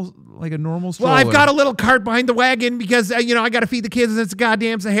normal stroller. Well, I've got a little cart behind the wagon because I got to feed the kids and it's a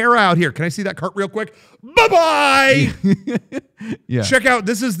goddamn Sahara out here. Can I see that cart real quick? Bye-bye. Yeah. Check out,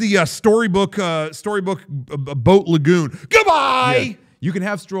 this is the Storybook Boat Lagoon. Goodbye. Yeah. You can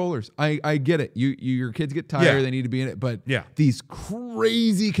have strollers. I get it. Your kids get tired. They need to be in it. But these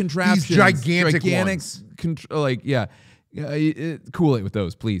crazy contraptions, these gigantic ones. Cool it with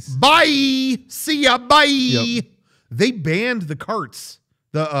those, please. Bye. See ya. Bye. Yep. They banned the carts,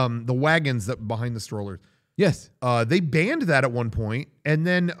 the wagons that behind the strollers. Yes. They banned that at one point, and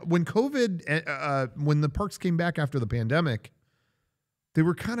then when COVID, when the parks came back after the pandemic, they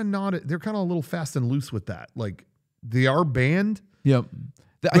were kind of they're kind of a little fast and loose with that. Like they are banned. Yep.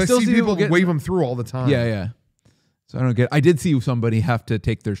 I still see people wave them through all the time. Yeah. So I don't get. I did see somebody have to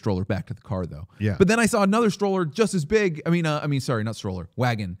take their stroller back to the car though. Yeah. But then I saw another stroller just as big. Sorry, not stroller,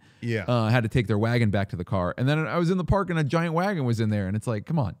 wagon. Yeah. Had to take their wagon back to the car, and then I was in the park and a giant wagon was in there, and it's like,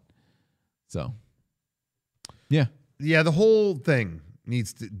 come on. So. Yeah. Yeah, the whole thing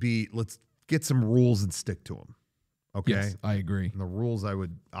needs to be, let's get some rules and stick to them. Okay? Yes, I agree. And the rules I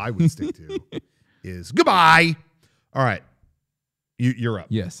would stick to is goodbye. All right. You're up.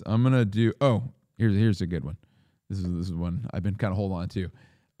 Yes, I'm going to do here's a good one. This is one I've been kind of holding on to.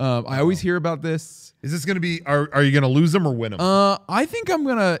 I always hear about this. Is this going to be, are you going to lose them or win them? I think I'm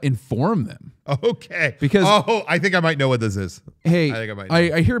going to inform them. Okay. Because I think I might know what this is. Hey, I think I might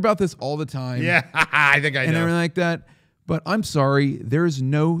know. I hear about this all the time. Yeah, I think I know. And everything like that. But I'm sorry, there's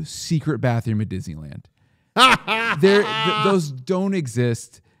no secret bathroom at Disneyland. Those don't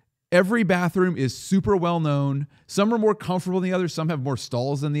exist. Every bathroom is super well known. Some are more comfortable than the others. Some have more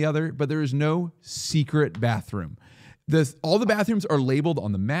stalls than the other. But there is no secret bathroom. All the bathrooms are labeled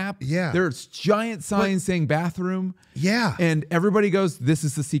on the map. Yeah. There's giant signs saying bathroom. Yeah. And everybody goes, this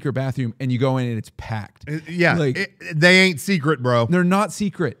is the secret bathroom. And you go in and it's packed. Yeah. They ain't secret, bro. They're not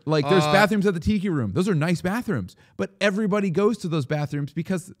secret. Like there's bathrooms at the Tiki Room. Those are nice bathrooms. But everybody goes to those bathrooms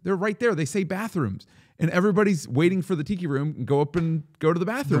because they're right there. They say bathrooms. And everybody's waiting for the Tiki Room and go up and go to the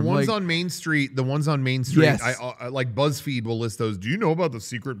bathroom. The ones on Main Street, Yes. I like BuzzFeed will list those. Do you know about the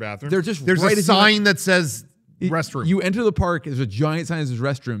secret bathroom? There's a sign that says restroom. You enter the park, there's a giant sign that says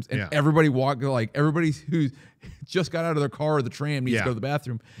restrooms, and everybody who's just got out of their car or the tram needs to go to the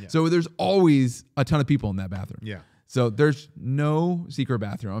bathroom. Yeah. So there's always a ton of people in that bathroom. Yeah. So there's no secret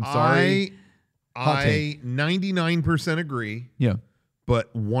bathroom. I'm sorry. I 99% agree. Yeah.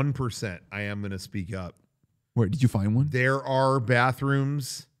 But 1% I am going to speak up. Where did you find one? There are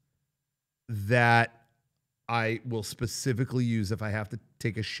bathrooms that I will specifically use if I have to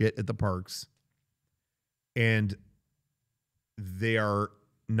take a shit at the parks. And they are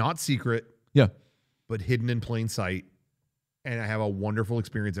not secret, but hidden in plain sight. And I have a wonderful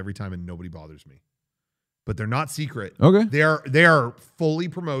experience every time, and nobody bothers me. But they're not secret. Okay, they are fully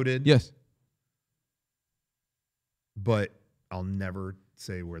promoted. Yes, but I'll never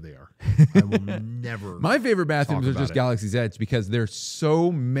say where they are. I will never. My favorite bathrooms are just Galaxy's Edge because there's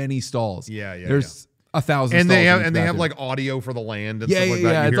so many stalls. There's 1,000 and stalls. They have like audio for the land and stuff like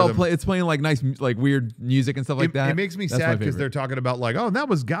that. Yeah. It's playing like nice, like weird music and stuff like that. It makes me sad because they're talking about like, oh, that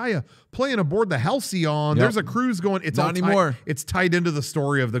was Gaia playing aboard the Halcyon. There's a cruise going. It's not anymore. It's tied into the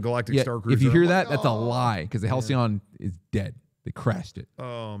story of the Galactic Star Cruiser. If you hear that, that's a lie because the Halcyon is dead. They crashed it.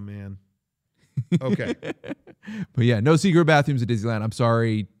 Oh man. Okay. But yeah, no secret bathrooms at Disneyland. I'm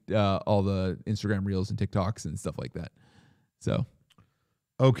sorry, all the Instagram reels and TikToks and stuff like that. So,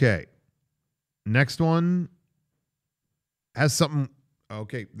 okay. Next one has something.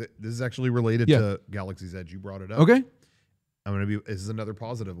 Okay, this is actually related to Galaxy's Edge. You brought it up. Okay. This is another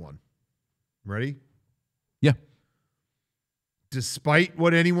positive one. Ready? Yeah. Despite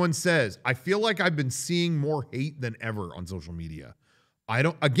what anyone says, I feel like I've been seeing more hate than ever on social media.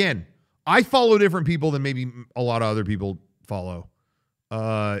 I follow different people than maybe a lot of other people follow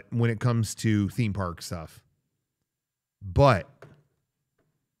when it comes to theme park stuff. But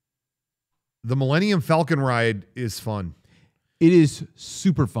the Millennium Falcon ride is fun. It is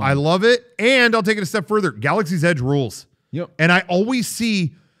super fun. I love it. And I'll take it a step further. Galaxy's Edge rules. Yep. And I always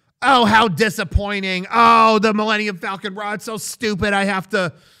see, oh, how disappointing. Oh, the Millennium Falcon ride, so stupid. I have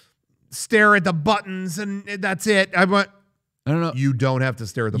to stare at the buttons and that's it. I don't know. You don't have to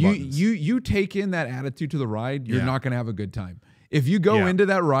stare at the buttons. You take in that attitude to the ride, you're not going to have a good time. If you go into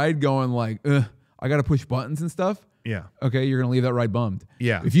that ride going like, I got to push buttons and stuff. Yeah. Okay, you're gonna leave that ride bummed.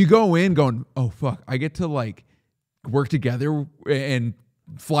 Yeah. If you go in going, oh fuck, I get to like work together and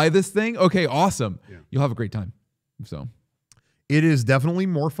fly this thing. Okay, awesome. Yeah. You'll have a great time. So it is definitely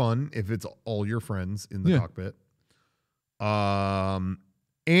more fun if it's all your friends in the cockpit. And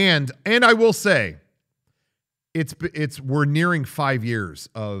I will say, we're nearing 5 years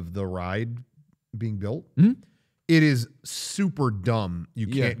of the ride being built. Mm-hmm. It is super dumb. You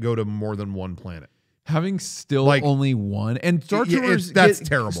can't go to more than one planet. Having still only one, and Star Tours, that's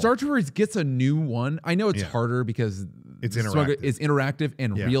terrible. Star Tours gets a new one. I know it's harder because it's interactive. It's interactive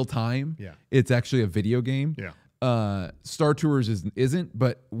and real time. Yeah. It's actually a video game. Yeah. Star Tours isn't,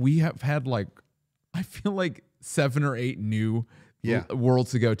 but we have had like, I feel like 7 or 8 new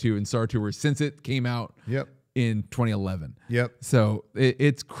worlds to go to in Star Tours since it came out. Yep. In 2011. Yep. So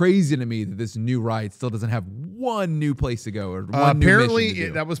it's crazy to me that this new ride still doesn't have one new place to go or one apparently new mission to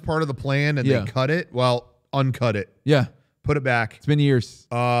do. That was part of the plan, and they cut it. Well, uncut it. Yeah. Put it back. It's been years.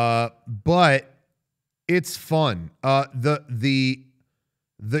 But it's fun. The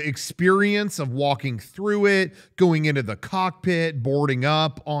experience of walking through it, going into the cockpit, boarding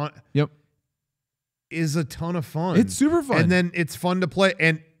up on is a ton of fun. It's super fun. And then it's fun to play.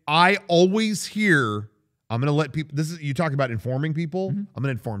 And I always hear, I'm going to let people, you talk about informing people. I'm going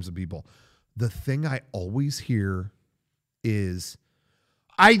to inform some people. The thing I always hear is,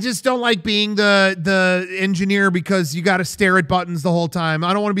 I just don't like being the engineer because you got to stare at buttons the whole time.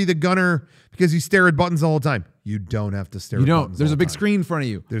 I don't want to be the gunner because you stare at buttons the whole time. You don't have to stare at buttons. There's a big screen in front of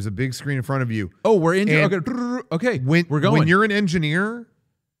you. There's a big screen in front of you. Oh, we're in. Okay. We're going. When you're an engineer,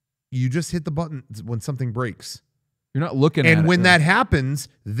 you just hit the button when something breaks. You're not looking at it. And when that happens,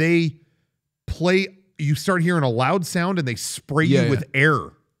 they play. You start hearing a loud sound and they spray you with air.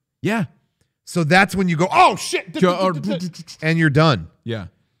 Yeah. So that's when you go, oh shit, and you're done. Yeah.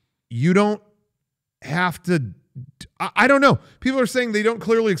 You don't have to. I don't know. People are saying they don't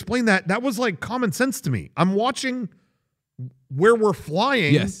clearly explain that. That was like common sense to me. I'm watching where we're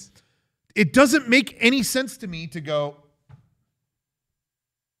flying. Yes. It doesn't make any sense to me to go,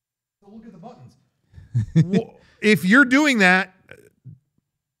 look at the buttons. Well, if you're doing that,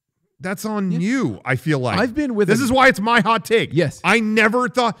 that's on you, I feel like. I've been with This is why it's my hot take. Yes. I never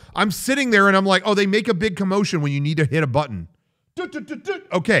thought, I'm sitting there and I'm like, oh, they make a big commotion when you need to hit a button.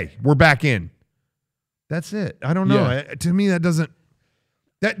 Okay, we're back in. That's it. I don't know. Yeah. To me, that doesn't,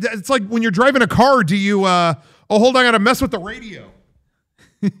 it's like when you're driving a car, do you, oh, hold on, I got to mess with the radio.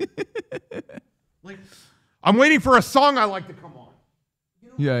 Like, I'm waiting for a song I like to come on.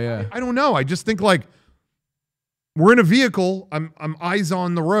 You know, I don't know. I just think like, we're in a vehicle. I'm eyes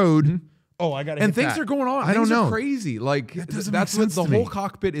on the road. Mm-hmm. Oh, I got to. And things are going on. I don't know. Crazy. Like that's what the whole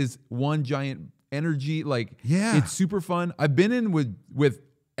cockpit is. One giant energy. Like it's super fun. I've been in with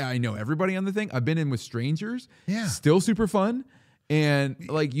I know everybody on the thing. I've been in with strangers. Yeah, still super fun. And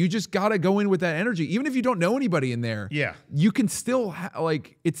like you just gotta go in with that energy, even if you don't know anybody in there. Yeah, you can still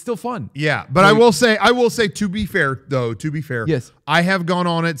it's still fun. Yeah, but like, I will say to be fair though. To be fair, yes, I have gone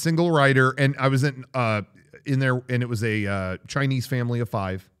on it single rider, and I was in there, and it was a Chinese family of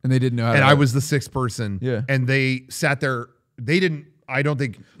 5, and they didn't know how and I was the 6th person. Yeah, and they sat there. They didn't. I don't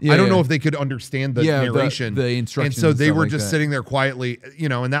think. I don't know if they could understand the narration, the instructions, and so they were like just sitting there quietly,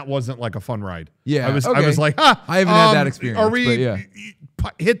 and that wasn't like a fun ride. Yeah, I was like, I haven't had that experience. Are we?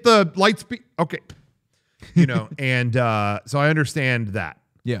 Hit the light speed? Okay, and so I understand that.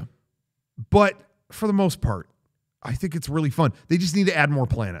 Yeah, but for the most part, I think it's really fun. They just need to add more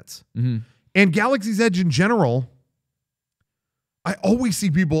planets. Mm-hmm. And Galaxy's Edge in general, I always see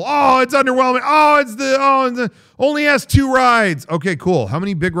people, it's underwhelming. It only has 2 rides. Okay, cool. How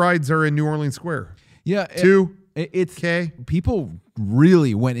many big rides are in New Orleans Square? Yeah. 2? It's people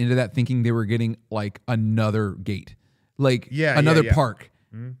really went into that thinking they were getting like another gate, like another park.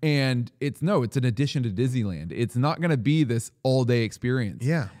 Mm-hmm. And it's an addition to Disneyland. It's not going to be this all day experience.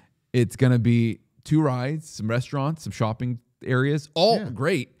 Yeah. It's going to be 2 rides, some restaurants, some shopping areas, all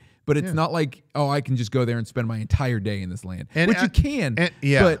great. But it's not like, I can just go there and spend my entire day in this land, which you can.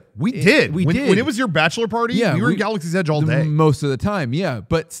 But we did. When it was your bachelor party, we were in Galaxy's Edge all day. Most of the time,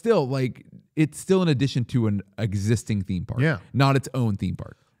 But still, like, it's still an addition to an existing theme park. Yeah. Not its own theme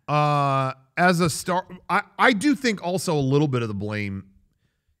park. As a star, I do think also a little bit of the blame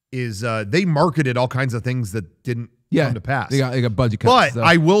is they marketed all kinds of things that didn't come to pass. They got budget cuts. But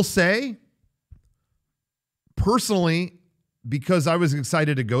I will say, personally, because I was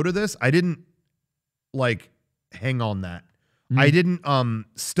excited to go to this, I didn't hang on that. Mm-hmm. I didn't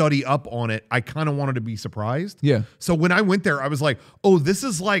study up on it. I kind of wanted to be surprised. Yeah. So when I went there, I was like, oh, this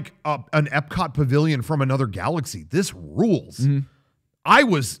is like an Epcot pavilion from another galaxy. This rules. Mm-hmm. I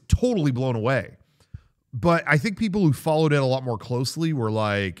was totally blown away. But I think people who followed it a lot more closely were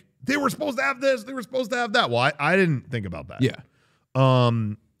like, they were supposed to have this, they were supposed to have that. Well, I didn't think about that. Yeah.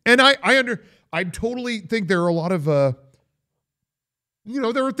 And I totally think there are a lot of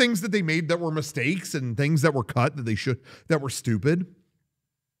there were things that they made that were mistakes and things that were cut that were stupid.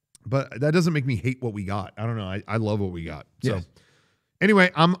 But that doesn't make me hate what we got. I don't know. I love what we got. So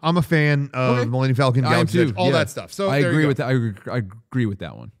anyway, I'm a fan of Millennium Falcon, Galaxy Edge, all that stuff. So I agree with that. I agree with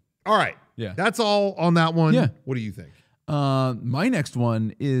that one. All right. Yeah. That's all on that one. Yeah. What do you think? My next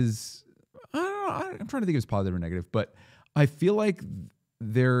one is, I don't know, I'm trying to think if it's positive or negative, but I feel like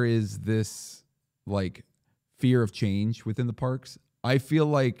there is this like fear of change within the parks. I feel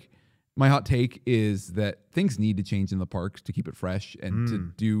like my hot take is that things need to change in the parks to keep it fresh and to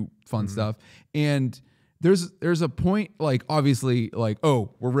do fun stuff. And there's a point, like, obviously, like,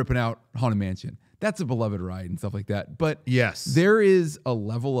 oh, we're ripping out Haunted Mansion. That's a beloved ride and stuff like that. But yes, there is a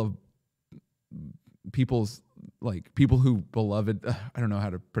level of people who beloved, I don't know how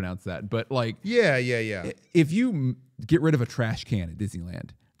to pronounce that, but like, yeah. If you get rid of a trash can at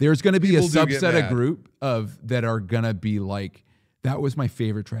Disneyland, there's going to be a subset of group that are going to be like, that was my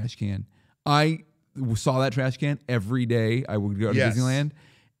favorite trash can. I saw that trash can every day I would go to Disneyland,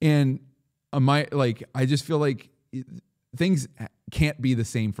 and I just feel like things can't be the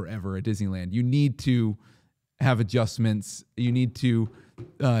same forever at Disneyland. You need to have adjustments. You need to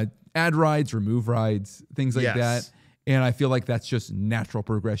add rides, remove rides, things like that. And I feel like that's just natural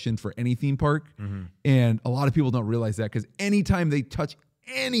progression for any theme park. And a lot of people don't realize that, because anytime they touch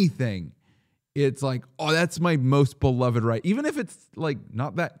anything, it's like, oh, that's my most beloved ride. Even if it's like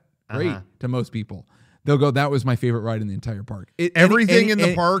not that great to most people, they'll go, that was my favorite ride in the entire park. Everything in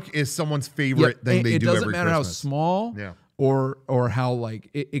the park is someone's favorite thing they do every Christmas. It doesn't matter how small or how, like,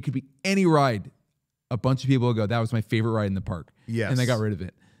 it could be any ride. A bunch of people will go, that was my favorite ride in the park. Yes. And they got rid of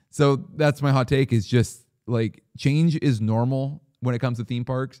it. So that's my hot take, is just like, change is normal when it comes to theme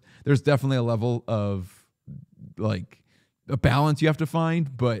parks. There's definitely a level of like a balance you have to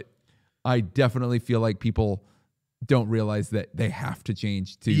find, but I definitely feel like people don't realize that they have to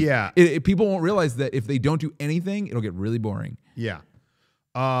change to. Yeah. People won't realize that if they don't do anything, it'll get really boring. Yeah.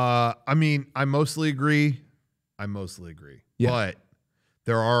 I mean, I mostly agree. Yeah. But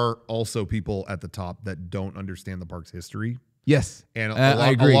there are also people at the top that don't understand the park's history. Yes. And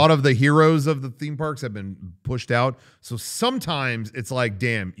I agree. A lot of the heroes of the theme parks have been pushed out. So sometimes it's like,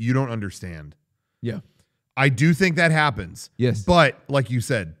 damn, you don't understand. Yeah. I do think that happens. Yes. But like you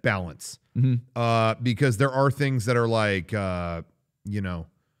said, balance. Because there are things that are like, I'm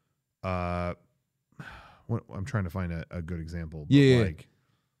trying to find a good example. But like,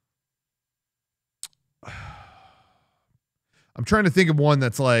 I'm trying to think of one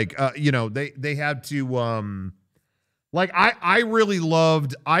that's like, they had to, like, I really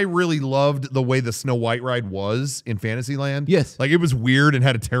loved the way the Snow White ride was in Fantasyland. Yes. Like, it was weird and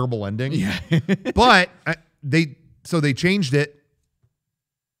had a terrible ending. Yeah. But they changed it,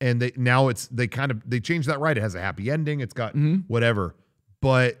 and they changed that ride. It has a happy ending. It's got whatever.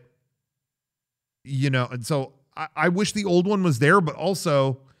 But, and so I wish the old one was there, but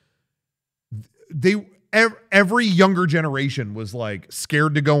also every younger generation was like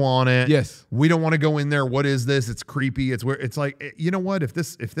scared to go on it. Yes. We don't want to go in there. What is this? It's creepy. It's where it's like, you know what? If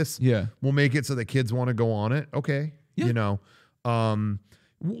this will make it so that kids want to go on it. Okay. Yeah.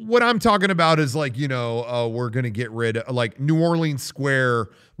 What I'm talking about is like, we're going to get rid of, like, New Orleans Square.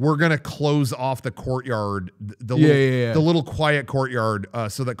 We're going to close off the courtyard, the little quiet courtyard,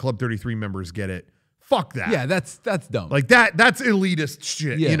 so that Club 33 members get it. Fuck that. Yeah. That's dumb. Like that's elitist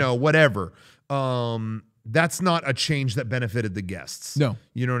shit, whatever. That's not a change that benefited the guests. No.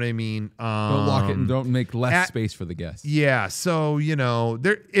 You know what I mean? Don't lock it and don't make less space for the guests. Yeah. So,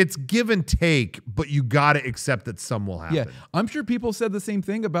 it's give and take, but you got to accept that some will happen. Yeah. I'm sure people said the same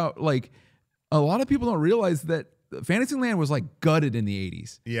thing about, like, a lot of people don't realize that Fantasyland was like gutted in the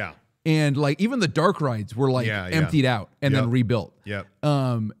 80s. Yeah. And like even the dark rides were like emptied out and then rebuilt. Yep.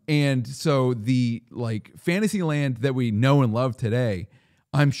 And so the like Fantasyland that we know and love today,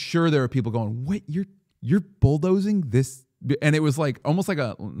 I'm sure there are people going, wait, you're bulldozing this? And it was like almost like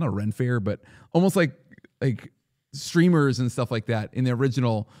not a Ren Fair, but almost like streamers and stuff like that in the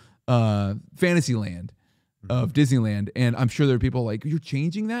original Fantasyland of Disneyland. And I'm sure there are people like, you're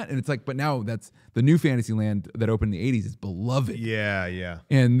changing that? And it's like, but now that's the new Fantasyland that opened in the 80s is beloved. Yeah, yeah.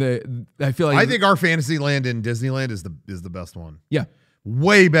 And I feel like I think our Fantasyland in Disneyland is the best one. Yeah.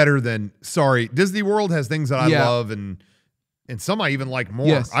 Way better than Disney World has things that I love and some I even like more.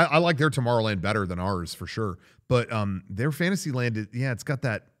 Yes. I like their Tomorrowland better than ours for sure. But their Fantasyland, it's got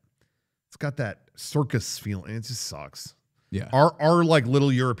that circus feeling. It just sucks. Yeah. Our like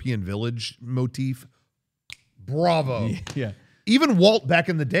little European village motif, Bravo. Yeah. Even Walt back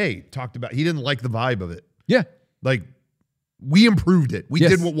in the day talked about, he didn't like the vibe of it. Yeah. Like, we improved it. We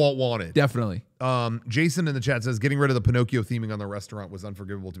did what Walt wanted. Definitely. Jason in the chat says, getting rid of the Pinocchio theming on the restaurant was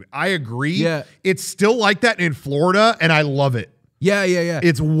unforgivable to me. I agree. Yeah. It's still like that in Florida, and I love it. Yeah.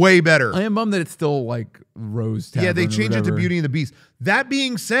 It's way better. I am bummed that it's still like Rose Tavern. Yeah, they changed it to Beauty and the Beast. That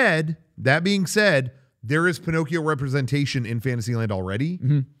being said, there is Pinocchio representation in Fantasyland already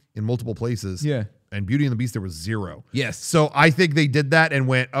in multiple places. Yeah. And Beauty and the Beast, there was 0. Yes. So I think they did that and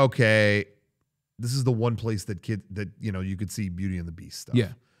went, okay, this is the one place that you could see Beauty and the Beast stuff. Yeah.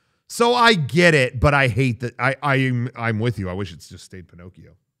 So I get it, but I hate that. I'm with you. I wish it's just stayed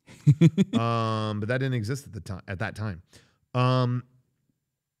Pinocchio. But that didn't exist at that time.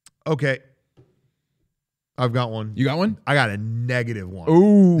 Okay. I've got one. You got one? I got a -1.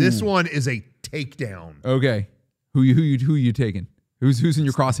 Ooh. This one is a takedown. Okay. Who you taking? Who's in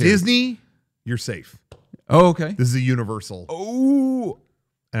your crosshairs? Disney, you're safe. Oh, okay. This is a Universal. Oh.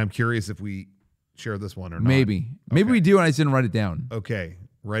 And I'm curious if we share this one or not. Maybe we do, and I just didn't write it down. Okay.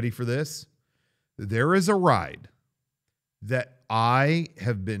 Ready for this? There is a ride that I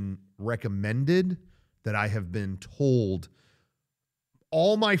have been recommended, that I have been told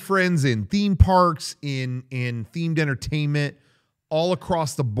all my friends in theme parks, in themed entertainment, all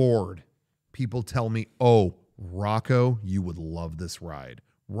across the board, people tell me, oh, Rocco, you would love this ride.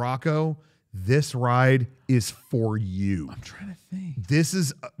 Rocco, this ride is for you. I'm trying to think.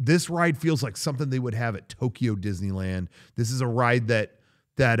 This ride feels like something they would have at Tokyo Disneyland. This is a ride the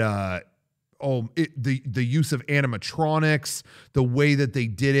use of animatronics, the way that they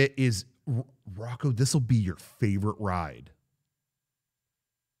did it is, Rocco, this will be your favorite ride.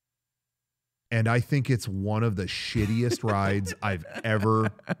 And I think it's one of the shittiest rides I've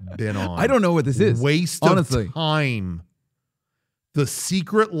ever been on. I don't know what this is. Waste of time. The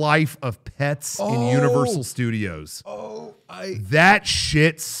Secret Life of Pets in Universal Studios. That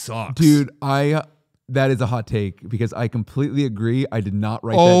shit sucks. Dude, that is a hot take because I completely agree. I did not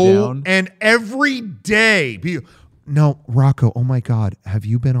write that down. And every day people, no, Rocco, oh my God, have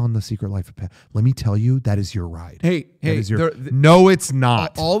you been on The Secret Life of Pets? Let me tell you, that is your ride. Hey, no, it's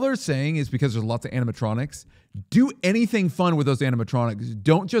not. All they're saying is because there's lots of animatronics, do anything fun with those animatronics.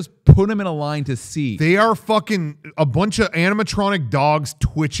 Don't just put them in a line to see. They are fucking a bunch of animatronic dogs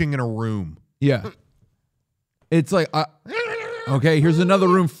twitching in a room. Yeah. It's like, okay, here's another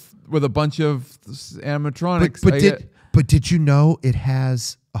room with a bunch of animatronics. But did you know it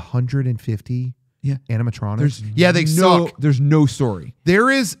has 150 animatronics? They suck. There's no story.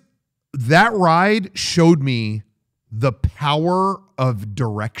 That ride showed me the power of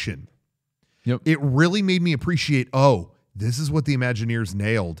direction. Yep. It really made me appreciate, this is what the Imagineers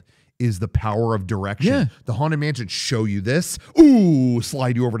nailed, is the power of direction. Yeah. The Haunted Mansion show you this. Ooh,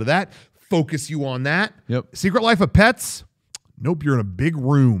 slide you over to that. Focus you on that. Yep. Secret Life of Pets. Nope, you're in a big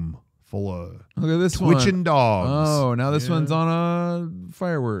room full of Look at this twitching dogs. Oh, now this one's on a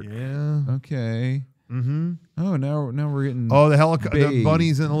firework. Yeah. Okay. Mm-hmm. Oh, now we're getting. Oh, the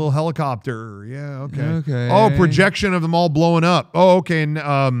bunny's in a little helicopter. Yeah. Okay. Okay. Oh, projection of them all blowing up. Oh, okay.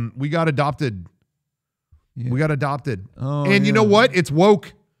 And we got adopted. Yeah. We got adopted. Oh, and you know what? It's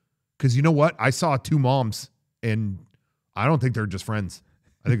woke. Because you know what? I saw 2 moms, and I don't think they're just friends.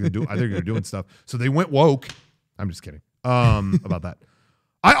 I think they're doing stuff. So they went woke. I'm just kidding. About that.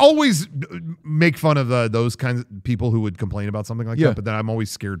 I always make fun of those kinds of people who would complain about something like that, but then I'm always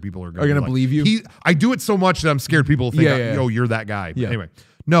scared people are going to believe you. I do it so much that I'm scared people think, you're that guy. But anyway,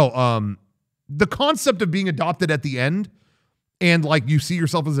 no. The concept of being adopted at the end, and like you see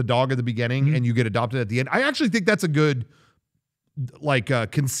yourself as a dog at the beginning, and you get adopted at the end. I actually think that's a good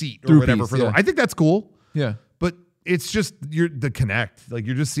conceit or whatever for them. I think that's cool. Yeah. But it's just the connect, like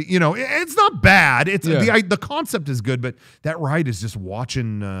you're just it's not bad. It's the concept is good, but that ride is just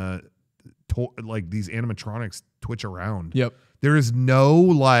watching like these animatronics twitch around. Yep. There is no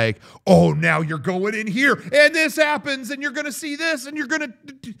like, oh, now you're going in here and this happens and you're gonna see this and you're gonna,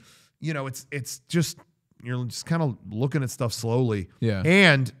 it's just you're just kind of looking at stuff slowly. Yeah.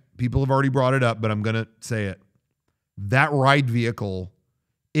 And people have already brought it up, but I'm gonna say it. That ride vehicle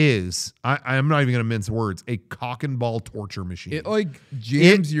is, I'm not even going to mince words, a cock and ball torture machine. It like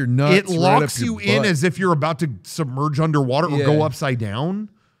jams your nuts. It locks you in as if you're about to submerge underwater or go upside down.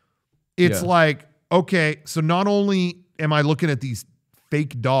 It's like, okay, so not only am I looking at these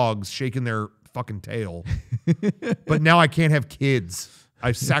fake dogs shaking their fucking tail, but now I can't have kids.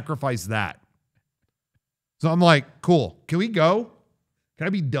 I've sacrificed that. So I'm like, cool. Can we go? Can I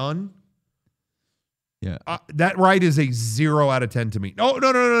be done? Yeah. That ride is a 0 out of 10 to me. No.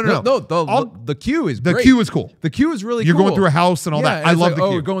 The queue is the great. queue is cool. The queue is really You're cool. going through a house and all that. I love the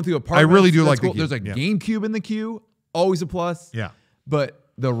queue. We're going through I apartments. really do That's like cool. the queue. There's a GameCube in the queue. Always a plus. Yeah. But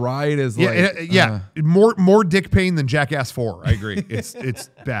the ride is more dick pain than Jackass 4. I agree. It's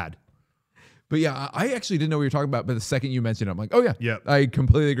bad. But yeah, I actually didn't know what you were talking about. But the second you mentioned it, I'm like, oh yeah. Yeah. I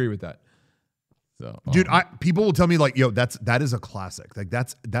completely agree with that. So, dude, people will tell me like, yo, that is a classic. Like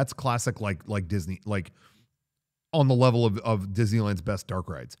that's classic like Disney, like on the level of Disneyland's best dark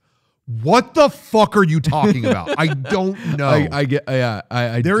rides. What the fuck are you talking about? I don't know. I get,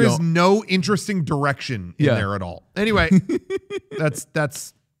 I there don't. is no interesting direction in there at all. Anyway,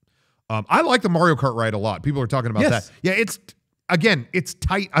 that's I like the Mario Kart ride a lot. People are talking about that. Yeah, it's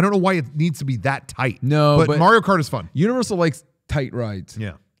tight. I don't know why it needs to be that tight. No, but Mario Kart is fun. Universal likes tight rides.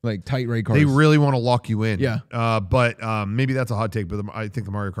 Yeah. Like tight ride cars. They really want to lock you in. Yeah. But maybe that's a hot take, but I think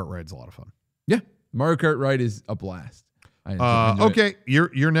the Mario Kart ride's a lot of fun. Yeah. Mario Kart ride is a blast. Okay,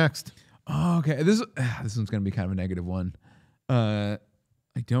 you're next. Oh, okay. This one's gonna be kind of a negative one.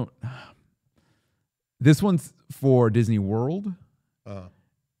 This one's for Disney World.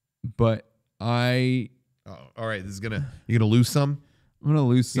 But all right, you're gonna lose some? I'm gonna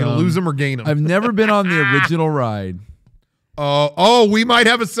lose some. You're gonna lose them or gain them? I've never been on the original ride. We might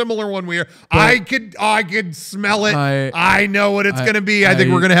have a similar one where I could smell it. I know what it's gonna be. I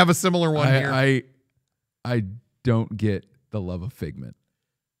think we're gonna have a similar one here. I don't get the love of Figment.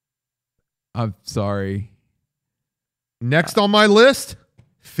 I'm sorry. Next on my list,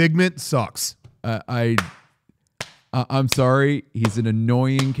 Figment sucks. I'm sorry. He's an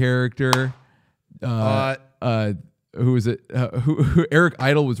annoying character. Who is it? Who Eric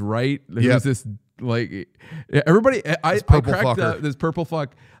Idle was right. Who's this? Like everybody, I cracked up this purple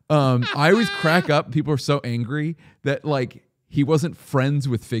fuck. I always crack up. People are so angry that like he wasn't friends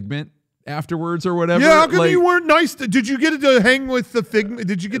with Figment afterwards or whatever. Yeah, how come you weren't nice? Did you get to hang with the Figment?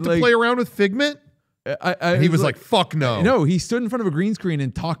 Did you get to play around with Figment? He was like, fuck no. No, he stood in front of a green screen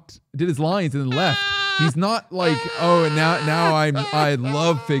and did his lines and then left. He's not like, oh, and now I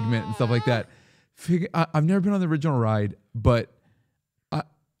love Figment and stuff like that. I've never been on the original ride, but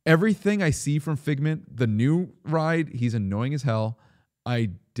everything I see from Figment, the new ride, he's annoying as hell. I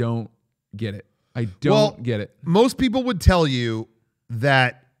don't get it. I don't get it. Most people would tell you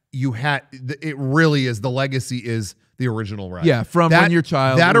that it really is, the legacy is the original ride. Yeah, from when you're a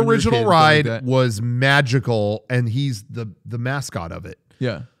child. That original ride was magical, and he's the mascot of it.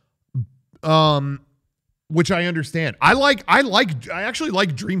 Yeah. Which I understand. I actually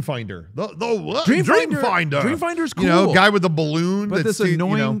like Dreamfinder. Dreamfinder's cool. You know, guy with the balloon. But this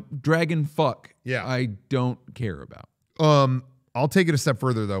annoying dragon fuck. Yeah. I don't care about. I'll take it a step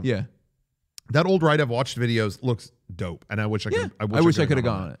further though. Yeah. That old ride, I've watched videos, looks dope, and I wish I could. I wish I could have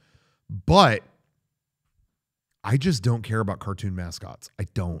gone on it. But I just don't care about cartoon mascots. I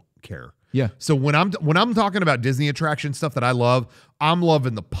don't care. Yeah. So when I'm talking about Disney attraction stuff that I love, I'm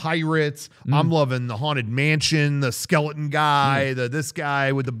loving the pirates. I'm loving the Haunted Mansion, the skeleton guy, this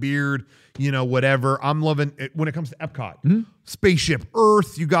guy with the beard, whatever. I'm loving it when it comes to Epcot. Spaceship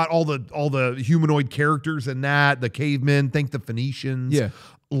Earth, you got all the humanoid characters in that, the cavemen, think the Phoenicians. Yeah.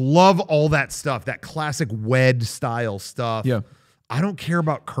 Love all that stuff, that classic WED style stuff. Yeah. I don't care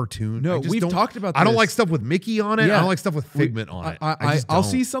about cartoon. No, we've talked about this. I don't like stuff with Mickey on it. Yeah. I don't like stuff with Figment on it. I'll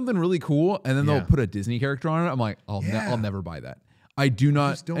see something really cool, and then they'll put a Disney character on it. I'm like, I'll never buy that. I do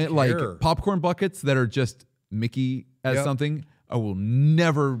not just don't like care. popcorn buckets that are just Mickey as something. I will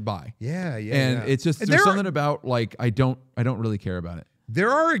never buy. Yeah. And it's just there's something about like I don't really care about it.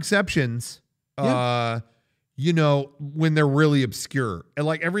 There are exceptions. When they're really obscure, and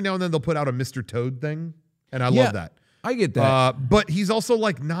like every now and then they'll put out a Mr. Toad thing, and I love that. I get that. But he's also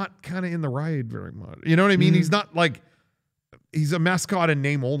like not kind of in the ride very much. You know what I mean? He's not like, he's a mascot in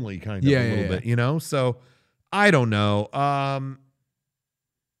name only kind of a little bit, So I don't know. But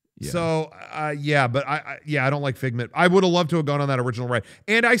I don't like Figment. I would have loved to have gone on that original ride.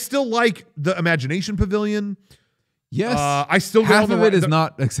 And I still like the Imagination Pavilion. Yes. I still half of it is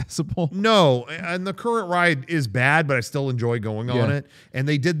not accessible. No, and the current ride is bad, but I still enjoy going on it. And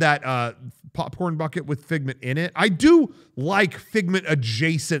they did that popcorn bucket with Figment in it. I do like Figment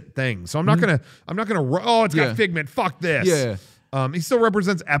adjacent things, so I'm not gonna. It's got Figment. Fuck this. Yeah. He still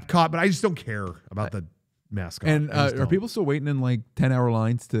represents Epcot, but I just don't care about the mascot. And are people still waiting in like 10-hour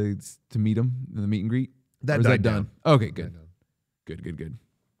lines to meet him in the meet and greet? That died done? Okay, good. Good.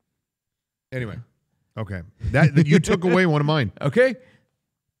 Anyway. Okay, that you took away one of mine. Okay,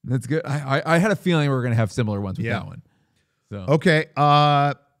 that's good. I had a feeling we were going to have similar ones with that one. So okay,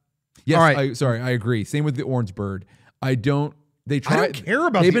 yes, all right. I agree. Same with the orange bird. I don't they I don't care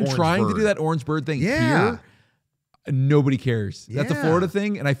about They've the been orange trying to bird. do that orange bird thing Yeah. here. Nobody cares. That's a Yeah. Florida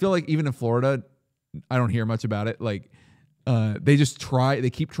thing, and I feel like even in Florida, I don't hear much about it. Like, they just try. They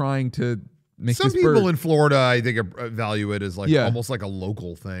keep trying to make Some this people bird. in Florida, I think, value it as like Yeah. almost like a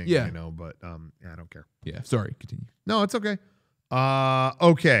local thing. Yeah. You know, but yeah, I don't care. Yeah, sorry. Continue. No, it's okay.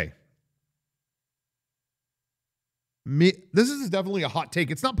 Okay. This is definitely a hot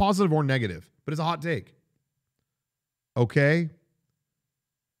take. It's not positive or negative, but it's a hot take. Okay.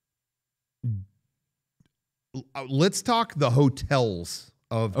 Let's talk the hotels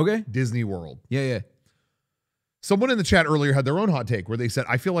of Disney World. Yeah, yeah. Someone in the chat earlier had their own hot take where they said,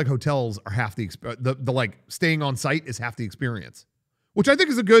 I feel like hotels are half the like staying on site is half the experience, which I think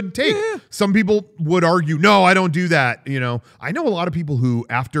is a good take. Yeah. Some people would argue, no, I don't do that. You know, I know a lot of people who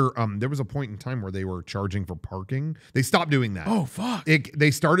after there was a point in time where they were charging for parking. They stopped doing that. Oh, fuck.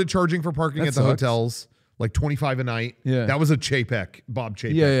 They started charging for parking at the hotels, like $25 a night. Yeah. That was a Bob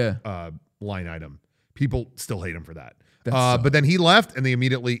Chapek line item. People still hate him for that. But then he left and they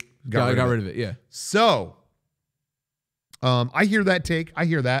immediately got rid of it. Yeah. So I hear that take. I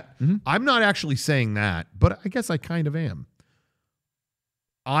hear that. Mm-hmm. I'm not actually saying that, but I guess I kind of am.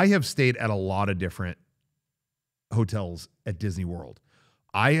 I have stayed at a lot of different hotels at Disney World.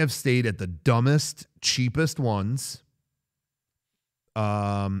 I have stayed at the dumbest, cheapest ones.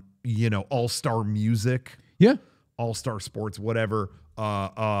 All-Star Music. Yeah. All-Star Sports, whatever.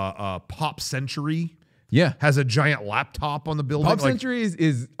 Pop Century. Yeah. Has a giant laptop on the building. Pop Century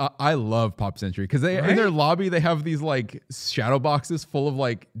is I love Pop Century because they in their lobby they have these like shadow boxes full of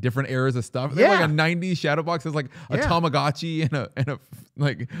like different eras of stuff. They have like a 90s shadow box. There's like a Tamagotchi and a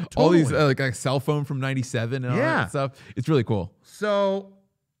like all these like a cell phone from 97 and all that stuff. It's really cool. So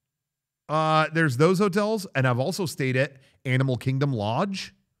there's those hotels, and I've also stayed at Animal Kingdom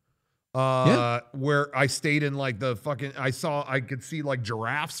Lodge. Where I stayed in like I could see like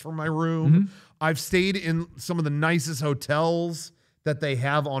giraffes from my room. Mm-hmm. I've stayed in some of the nicest hotels that they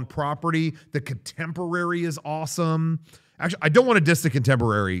have on property. The Contemporary is awesome. Actually, I don't want to diss the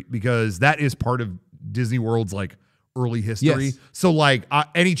Contemporary because that is part of Disney World's like early history. Yes. So like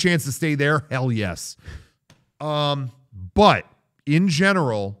any chance to stay there, hell yes. But in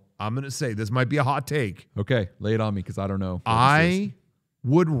general, I'm going to say this might be a hot take. Okay, lay it on me because I don't know. I've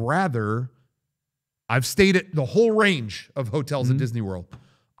stayed at the whole range of hotels at Disney World.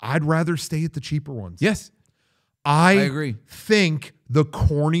 I'd rather stay at the cheaper ones. Yes. I agree. think the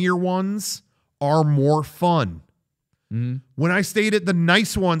cornier ones are more fun. Mm-hmm. When I stayed at the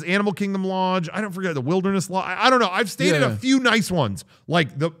nice ones, Animal Kingdom Lodge, I don't forget the Wilderness Lodge. I don't know. I've stayed at a few nice ones.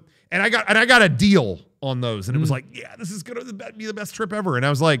 And I got a deal on those. And it was like, yeah, this is going to be the best trip ever. And I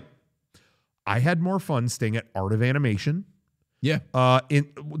was like, I had more fun staying at Art of Animation. Yeah.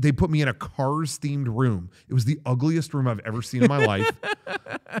 They put me in a Cars themed room. It was the ugliest room I've ever seen in my life.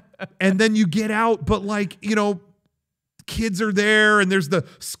 And then you get out, but like, kids are there and there's the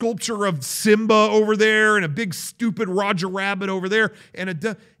sculpture of Simba over there and a big stupid Roger Rabbit over there. And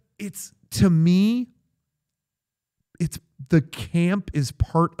it's to me, it's the camp is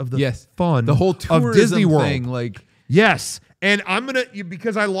part of the fun. The whole tourism of Disney World thing, like yes. And I'm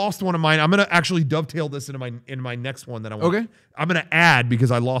because I lost one of mine, I'm gonna actually dovetail this into my next one that I want. Okay. I'm gonna add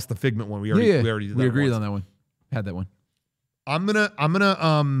because I lost the Figment one. We already did that. We agreed on that one. Had that one. I'm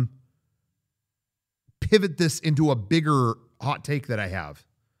gonna pivot this into a bigger hot take that I have.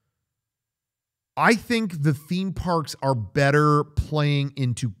 I think the theme parks are better playing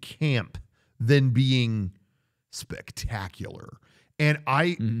into camp than being spectacular. And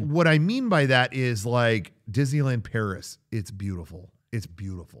what I mean by that is like Disneyland Paris, it's beautiful. It's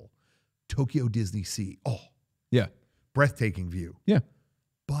beautiful. Tokyo Disney Sea. Oh, yeah. Breathtaking view. Yeah.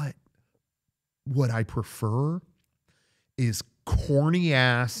 But what I prefer is corny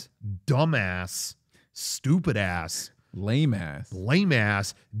ass, dumb ass, stupid ass, lame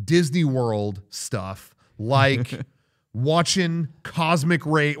ass Disney World stuff like watching Cosmic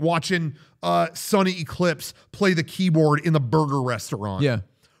Ray, watching Sunny Eclipse play the keyboard in the burger restaurant. Yeah.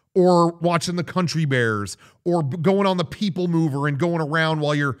 Or watching the Country Bears, or going on the People Mover and going around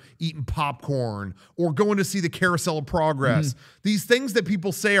while you're eating popcorn, or going to see the Carousel of Progress. Mm-hmm. These things that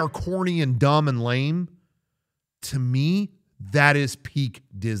people say are corny and dumb and lame, to me, that is peak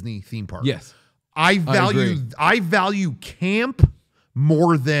Disney theme park. Yes. I value camp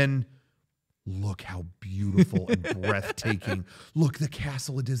more than look how beautiful and breathtaking. Look, the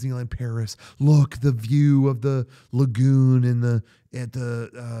castle of Disneyland Paris. Look, the view of the lagoon and at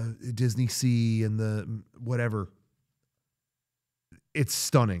the Disney Sea and the whatever. It's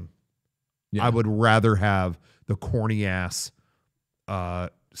stunning. Yeah. I would rather have the corny ass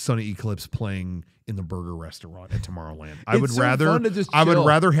Sunny Eclipse playing in the burger restaurant at Tomorrowland. It's so fun to just I would chill.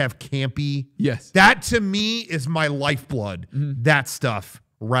 rather have campy. Yes. That to me is my lifeblood. That stuff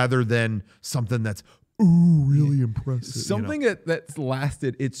rather than something that's really impressive. Something that's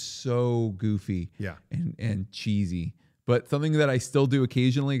lasted. It's so goofy. Yeah. And cheesy. But something that I still do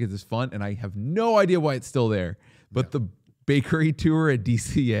occasionally because it's fun, and I have no idea why it's still there. But the bakery tour at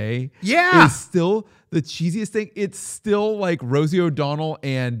DCA is still the cheesiest thing. It's still like Rosie O'Donnell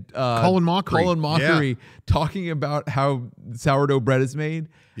and Colin Mockery talking about how sourdough bread is made.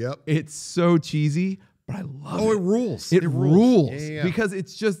 Yep. It's so cheesy, but I love it. Oh, it rules. It rules Yeah. because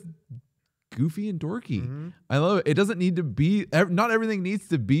it's just goofy and dorky. I love it. It doesn't need to be, not everything needs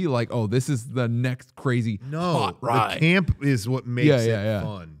to be like, oh, this is the next crazy hot ride. The camp is what makes it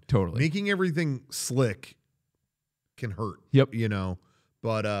fun. Totally. Making everything slick can hurt. Yep.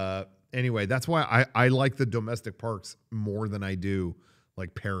 But anyway, that's why I like the domestic parks more than I do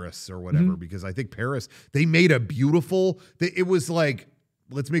like Paris or whatever, because I think Paris, they made a beautiful, it was like,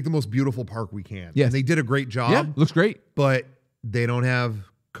 let's make the most beautiful park we can. Yes. And they did a great job. Yeah, looks great. But they don't have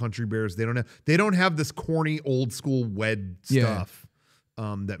country bears. They don't have this corny old school wed stuff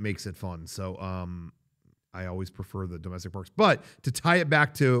that makes it fun. So I always prefer the domestic parks. But to tie it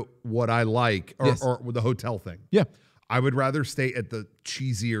back to what I like or the hotel thing. Yeah. I would rather stay at the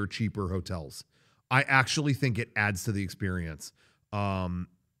cheesier, cheaper hotels. I actually think it adds to the experience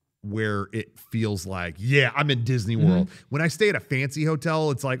where it feels like, I'm in Disney World. When I stay at a fancy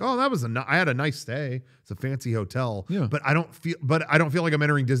hotel, it's like, oh, I had a nice stay. It's a fancy hotel, but I don't feel like I'm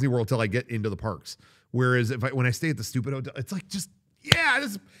entering Disney World till I get into the parks. Whereas when I stay at the stupid hotel, it's like just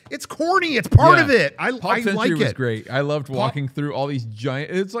it's corny. It's part of it. I like it. Was great. I loved walking through all these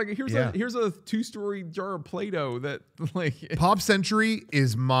giant. It's like here's a 2-story jar of Play-Doh that like Pop Century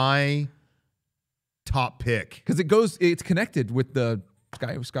is my top pick because it's connected with the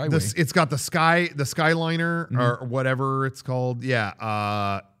Skyway. It's got the Skyliner or whatever it's called.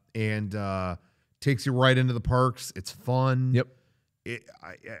 Yeah. And takes you right into the parks. It's fun. Yep.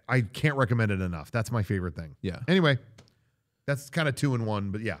 I can't recommend it enough. That's my favorite thing. Yeah. Anyway, that's kind of 2 in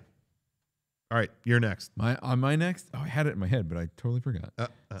 1, but yeah. All right, you're next. My next. Oh, I had it in my head, but I totally forgot.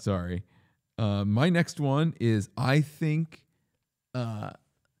 Sorry. My next one is I think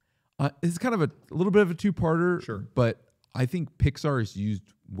it's kind of a little bit of a two-parter. Sure. But I think Pixar is used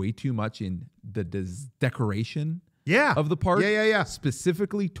way too much in the decoration of the park. Yeah.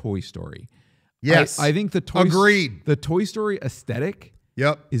 Specifically Toy Story. Yes. I think the Toy Story aesthetic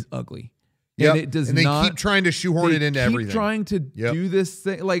is ugly. Yep. And it does and they not. keep trying to shoehorn it into everything. Keep trying to do this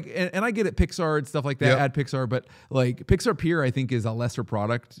thing, like, and I get it, Pixar and stuff like that. Add Pixar, but like Pixar Pier, I think is a lesser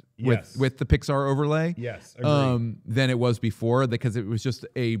product with the Pixar overlay. Yes, agreed. Than it was before, because it was just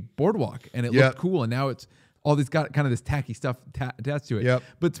a boardwalk and it looked cool, and now it's all these got kind of this tacky stuff attached to it. Yep.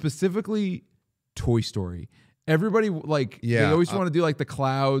 But specifically, Toy Story. Everybody they always want to do like the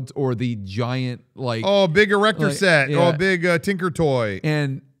clouds or the giant big erector set, big Tinker toy,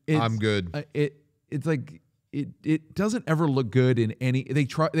 and. I'm good. It's like it doesn't ever look good in any. I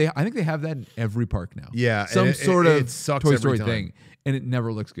think they have that in every park now. Yeah, some sort of sucks Toy every Story time. thing, and it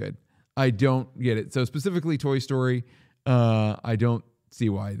never looks good. I don't get it. So specifically Toy Story, I don't see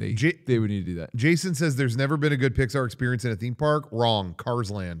why they would need to do that. Jason says there's never been a good Pixar experience in a theme park. Wrong.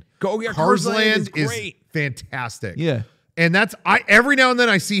 Cars Land. Cars Land is great. Fantastic. Yeah, and that's every now and then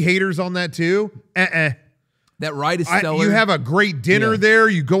I see haters on that too. That ride is stellar. You have a great dinner there.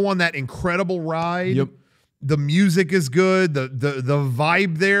 You go on that incredible ride. Yep. The music is good. The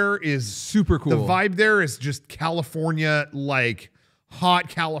vibe there is super cool. The vibe there is just California, like hot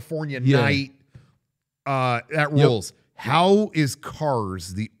California night. That rules. How is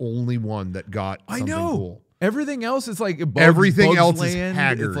Cars the only one that got something cool? Everything else is like everything else Land. Is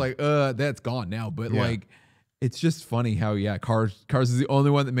haggard. It's like that's gone now, but like. It's just funny how Cars is the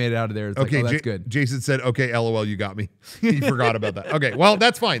only one that made it out of there. It's like, that's good. Jason said, "Okay, LOL, you got me." He forgot about that. Okay, well,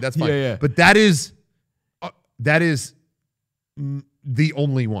 that's fine. That's fine. Yeah. But that is the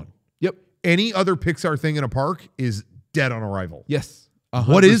only one. Yep. Any other Pixar thing in a park is dead on arrival. Yes. 100%.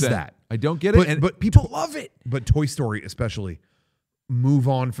 What is that? I don't get it. But people love it. But Toy Story especially. Move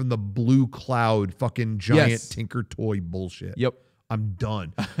on from the blue cloud fucking giant Tinker toy bullshit. Yep. I'm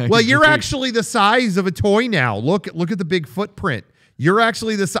done. Well, you're actually the size of a toy now. Look at the big footprint. You're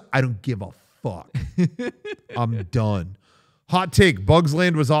actually the size. I don't give a fuck. I'm done. Hot take. Bugs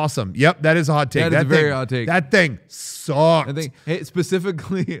Land was awesome. Yep, that is a hot take. That is a very hot take. That thing sucked.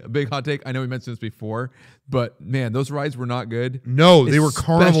 Specifically, a big hot take. I know we mentioned this before, but man, those rides were not good. No, they were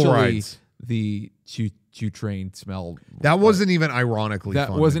carnival rides. The choo train smell. That wasn't even ironically That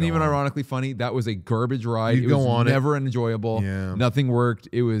fun wasn't to go even on. ironically funny. That was a garbage ride. You'd It go was on it. never enjoyable. Yeah. Nothing worked.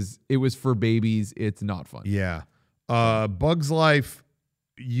 It was for babies. It's not fun. Yeah. Bugs Life,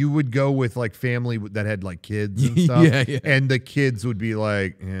 you would go with like family that had like kids and stuff. Yeah. And the kids would be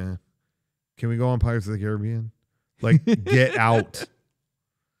like, yeah, can we go on Pirates of the Caribbean? Like, get out.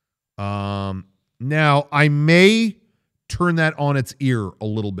 Now, I may turn that on its ear a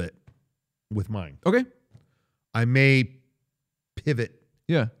little bit with mine. Okay. I may pivot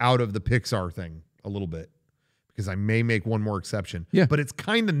Yeah. out of the Pixar thing a little bit because I may make one more exception. Yeah. But it's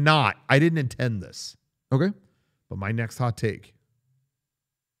kind of not. I didn't intend this. Okay. But my next hot take,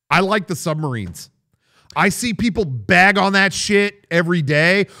 I like the submarines. I see people bag on that shit every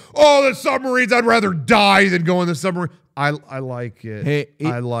day. Oh, the submarines, I'd rather die than go in the submarine. I like it. Hey,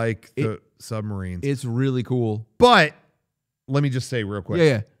 I like the submarines. It's really cool. But let me just say real quick.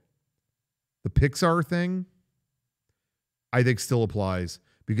 Yeah. The Pixar thing, I think still applies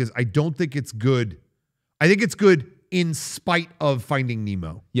because I don't think it's good. I think it's good in spite of Finding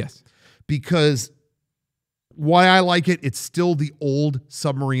Nemo. Yes. Because why I like it, it's still the old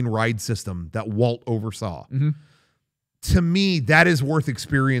submarine ride system that Walt oversaw. Mm-hmm. To me, that is worth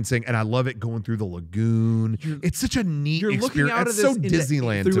experiencing, and I love it going through the lagoon. It's such a neat You're experience. looking out It's of so this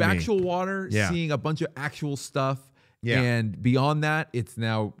Disneyland through to me. actual water, Yeah. seeing a bunch of actual stuff. Yeah. And beyond that, it's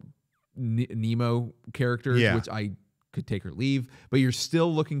now Nemo characters, Yeah. which I could take or leave. But you're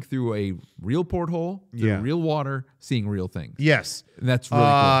still looking through a real porthole, through Yeah. real water, seeing real things. Yes. And that's really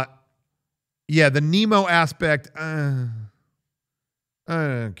cool. Yeah, the Nemo aspect, I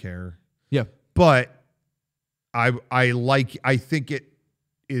don't care. Yeah. But I think it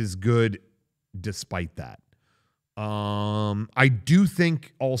is good despite that. I do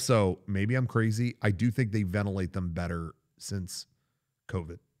think also, maybe I'm crazy, I do think they ventilate them better since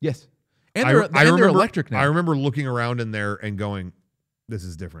COVID. Yes. And they're electric now. I remember looking around in there and going, this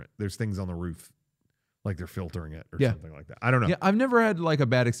is different. There's things on the roof, like they're filtering it or something like that. I don't know. Yeah, I've never had like a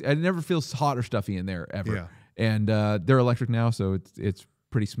bad experience. It never feels hot or stuffy in there ever. Yeah. And they're electric now, so it's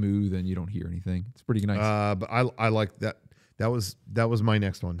pretty smooth and you don't hear anything. It's pretty nice. But I like that. That was my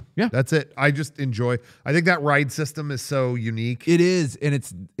next one. Yeah. That's it. I just enjoy. I think that ride system is so unique. It is, and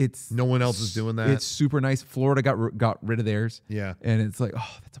it's No one else is doing that. It's super nice. Florida got rid of theirs. Yeah. And it's like,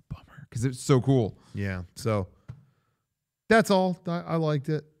 oh, that's a bummer because it's so cool. Yeah. So that's all. I liked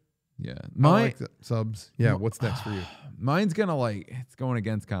it. Yeah. I like the subs. Yeah. What's next for you? Mine's it's going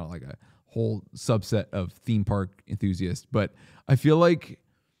against kind of like a whole subset of theme park enthusiasts, but I feel like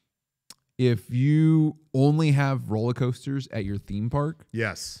if you only have roller coasters at your theme park,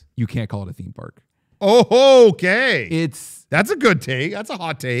 Yes. you can't call it a theme park. Oh, okay. That's a good take. That's a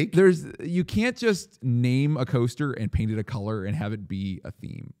hot take. You can't just name a coaster and paint it a color and have it be a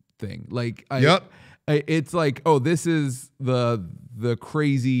theme thing. Like it's like, oh, this is the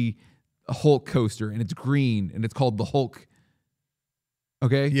crazy Hulk coaster and it's green and it's called the Hulk.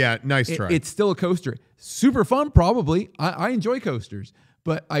 Okay. Yeah. Nice try. It's still a coaster. Super fun, probably. I enjoy coasters,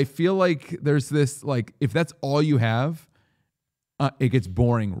 but I feel like there's this, like, if that's all you have, it gets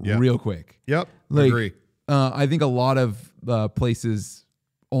boring real quick. Yep. Like, Agree. I think a lot of places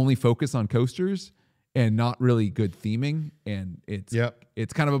only focus on coasters and not really good theming, and it's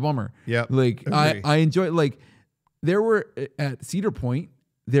kind of a bummer. Yep. Like I enjoy, like, there were at Cedar Point,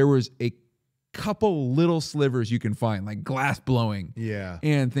 there was a couple little slivers you can find, like glass blowing,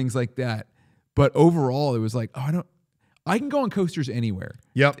 and things like that. But overall, it was like, oh, I can go on coasters anywhere.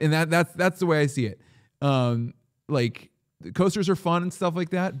 Yep. And that's the way I see it. Like, the coasters are fun and stuff like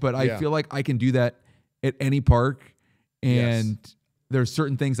that, but I feel like I can do that at any park, and there's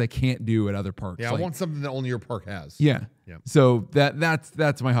certain things I can't do at other parks. Yeah, like, I want something that only your park has. Yeah. So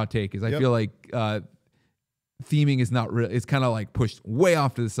that's my hot take, is I feel like theming is not really, it's kind of like pushed way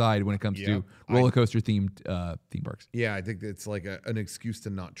off to the side when it comes to roller coaster themed theme parks. Yeah, I think it's like an excuse to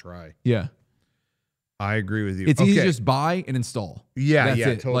not try. Yeah. I agree with you. It's easy to just buy and install. Yeah, that's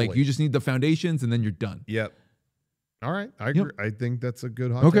it. Totally. Like, you just need the foundations and then you're done. Yep. All right. I agree. I think that's a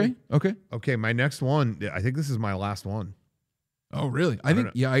good hot take. Okay. My next one, I think this is my last one. Oh, really? I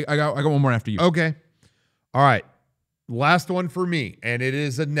got one more after you. Okay. All right. Last one for me, and it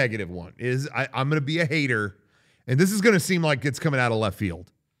is a negative one, is I'm going to be a hater, and this is going to seem like it's coming out of left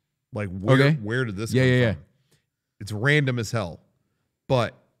field. Like, where did this come from? It's random as hell.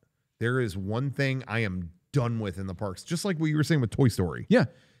 But there is one thing I am done with in the parks, just like what you were saying with Toy Story. Yeah.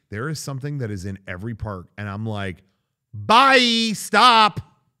 There is something that is in every park, and I'm like, bye, stop.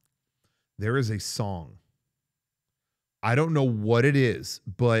 There is a song. I don't know what it is,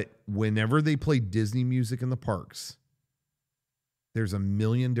 but whenever they play Disney music in the parks, There's a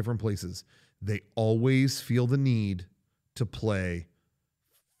million different places. They always feel the need to play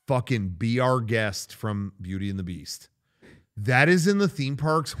fucking Be Our Guest from Beauty and the Beast. That is in the theme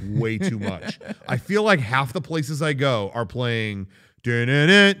parks way too much. I feel like half the places I go are playing. I'm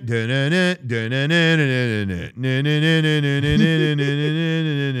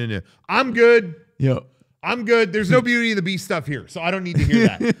good. Yep. I'm good. There's no Beauty and the Beast stuff here, so I don't need to hear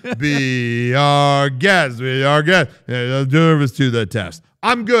that. Be our guest. Be our guest. Service to the test.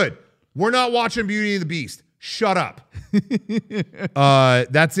 I'm good. We're not watching Beauty and the Beast. Shut up.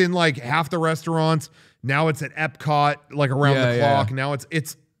 That's in like half the restaurants. Now it's at Epcot, like around the clock. Now it's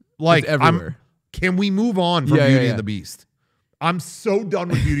like it's everywhere. Can we move on from Beauty and the Beast? I'm so done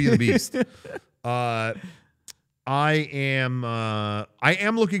with Beauty and the Beast. I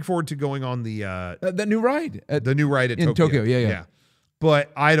am looking forward to going on the new ride. The new ride in Tokyo. Yeah.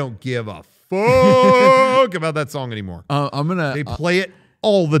 But I don't give a fuck about that song anymore. They play it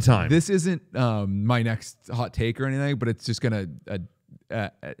all the time. This isn't my next hot take or anything, but it's just gonna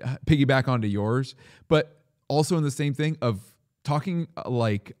piggyback onto yours. But also in the same thing of talking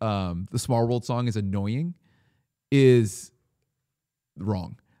like the Small World song is annoying is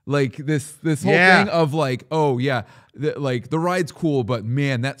wrong. Like this whole thing of like, oh yeah, like the ride's cool, but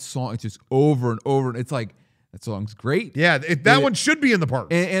man, that song is just over and over, and it's like that song's great. Yeah, that one should be in the park.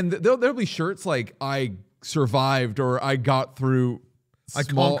 And there'll be shirts like I survived or I got through. I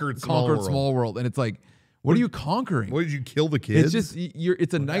conquered Small World, and it's like, what are you conquering? What, did you kill the kids? It's just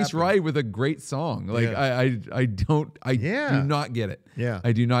it's a nice ride with a great song. Like I do not get it. Yeah,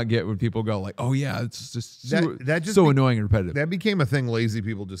 I do not get when people go like, oh yeah, it's just so annoying and repetitive. That became a thing. Lazy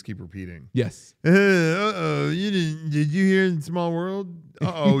people just keep repeating. Yes. Did you hear Small World?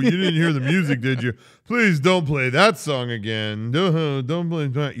 You didn't hear the music, did you? Please don't play that song again. Don't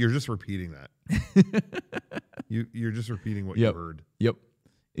play. You're just repeating that. You're just repeating what you heard. Yep.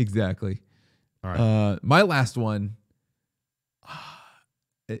 Exactly. All right. My last one.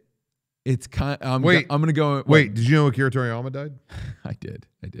 It's kind. I'm gonna go. Wait, did you know Akira Toriyama died? I did.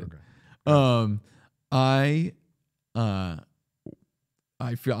 Okay.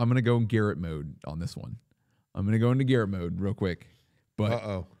 I feel I'm gonna go in Garrett mode on this one. I'm gonna go into Garrett mode real quick.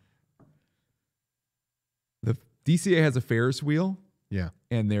 But the DCA has a Ferris wheel. Yeah.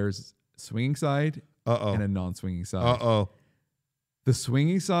 And there's swinging side. And a non-swinging side. The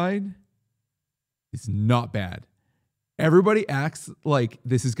swinging side is not bad. Everybody acts like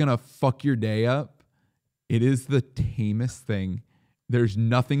this is going to fuck your day up. It is the tamest thing. There's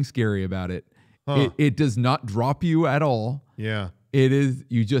nothing scary about it. It does not drop you at all. Yeah. It is,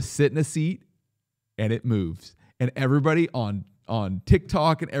 you just sit in a seat and it moves. And everybody on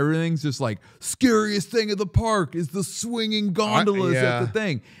TikTok and everything's just like, scariest thing at the park is the swinging gondolas at the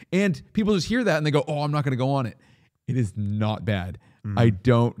thing. And people just hear that and they go, oh, I'm not going to go on it. It is not bad. I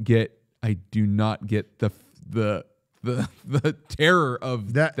do not get the terror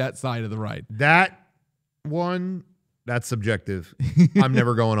of that side of the ride. That one, that's subjective. I'm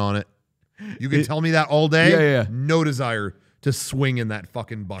never going on it. You can tell me that all day. Yeah. No desire to swing in that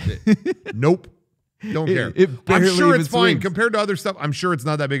fucking bucket. Nope. Don't care. I'm barely sure it's fine swings. compared to other stuff. I'm sure it's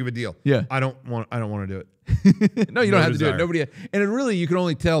not that big of a deal. Yeah. I don't want to do it. No, you don't have to do it. Nobody, and it really, you can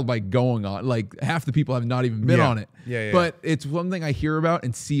only tell by going on. Like half the people have not even been on it. Yeah. But it's one thing I hear about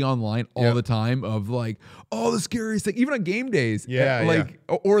and see online all the time of like, oh, the scariest thing, even on game days.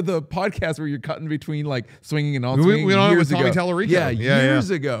 Or the podcast where you're cutting between like swinging and non-swinging. We on it with Tommy Tallarico.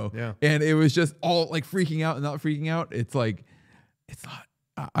 Years ago. Yeah. And it was just all like freaking out and not freaking out. It's like, it's not.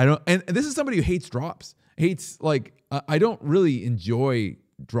 I don't, and this is somebody who hates drops. Hates like I don't really enjoy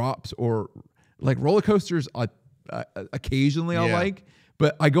drops or like roller coasters. Occasionally I'll like,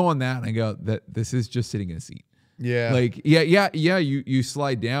 but I go on that and I go that this is just sitting in a seat. Yeah, like you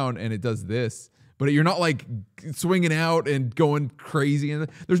slide down and it does this, but you're not like swinging out and going crazy. And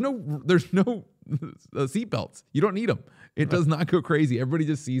there's no seat belts. You don't need them. It does not go crazy. Everybody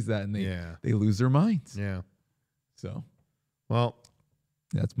just sees that and they lose their minds. Yeah. So, well.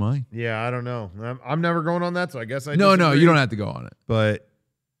 That's mine. Yeah, I don't know. I'm never going on that, so I guess I No, you don't have to go on it. But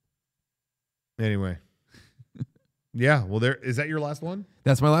anyway. Yeah, well, is that your last one?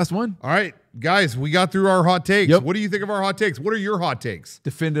 That's my last one. All right, guys, we got through our hot takes. Yep. What do you think of our hot takes? What are your hot takes?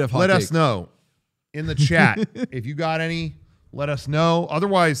 Definitive hot takes. Let takes. us know in the chat. If you got any, let us know.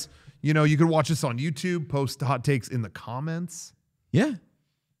 Otherwise, you can watch us on YouTube, post hot takes in the comments. Yeah.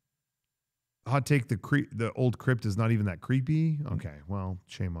 Hot take, the old Crypt is not even that creepy. Okay, well,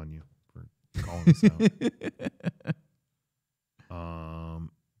 shame on you for calling us out.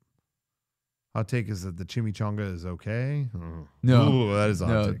 Hot take is that the chimichanga is okay. No. Ooh, that is a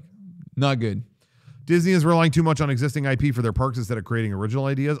hot take. Not good. Disney is relying too much on existing IP for their parks instead of creating original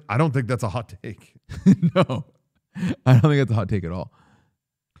ideas. I don't think that's a hot take. No, I don't think that's a hot take at all.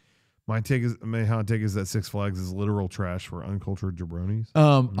 My hot take is that Six Flags is literal trash for uncultured jabronis.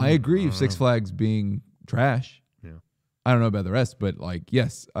 I agree with Six Flags being trash. Yeah. I don't know about the rest, but like,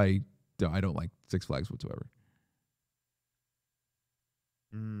 yes, I don't like Six Flags whatsoever.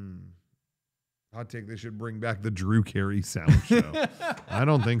 Hot take, they should bring back the Drew Carey sound show. I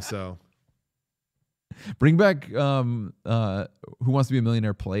don't think so. Bring back Who Wants to Be a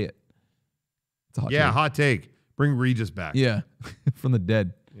Millionaire? Play it. It's a hot take. Hot take. Bring Regis back. Yeah, from the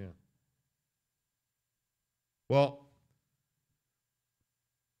dead. Yeah. Well,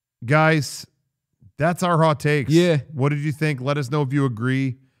 guys, that's our hot takes. Yeah. What did you think? Let us know if you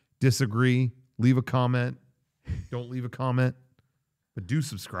agree, disagree. Leave a comment. Don't leave a comment, but do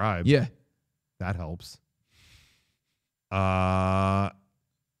subscribe. Yeah. That helps. And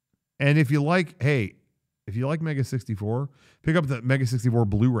if you like Mega 64, pick up the Mega 64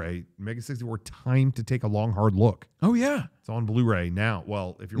 Blu-ray. Mega 64 Time to Take a Long Hard Look. Oh yeah, it's on Blu-ray now.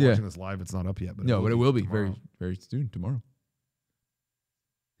 Well, if you're watching this live, it's not up yet. But it will be tomorrow. very, very soon tomorrow.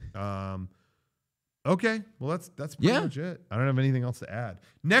 Okay. Well, that's pretty much it. I don't have anything else to add.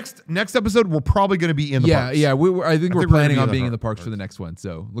 Next episode, we're probably going to be in the parks. Yeah. I think we're planning on being in the parks for the next one.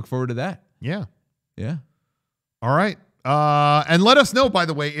 So look forward to that. Yeah. Yeah. All right. And let us know, by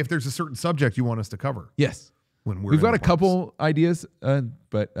the way, if there's a certain subject you want us to cover. Yes. When we've got a couple ideas,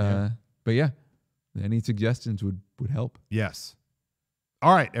 but yeah, any suggestions would help. Yes.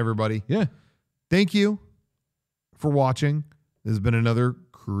 All right, everybody. Yeah. Thank you for watching. This has been another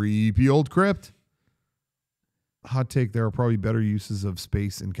creepy old crypt. Hot take, there are probably better uses of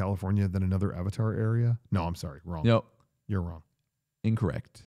space in California than another Avatar area. No, I'm sorry. Wrong. No. You're wrong. Incorrect.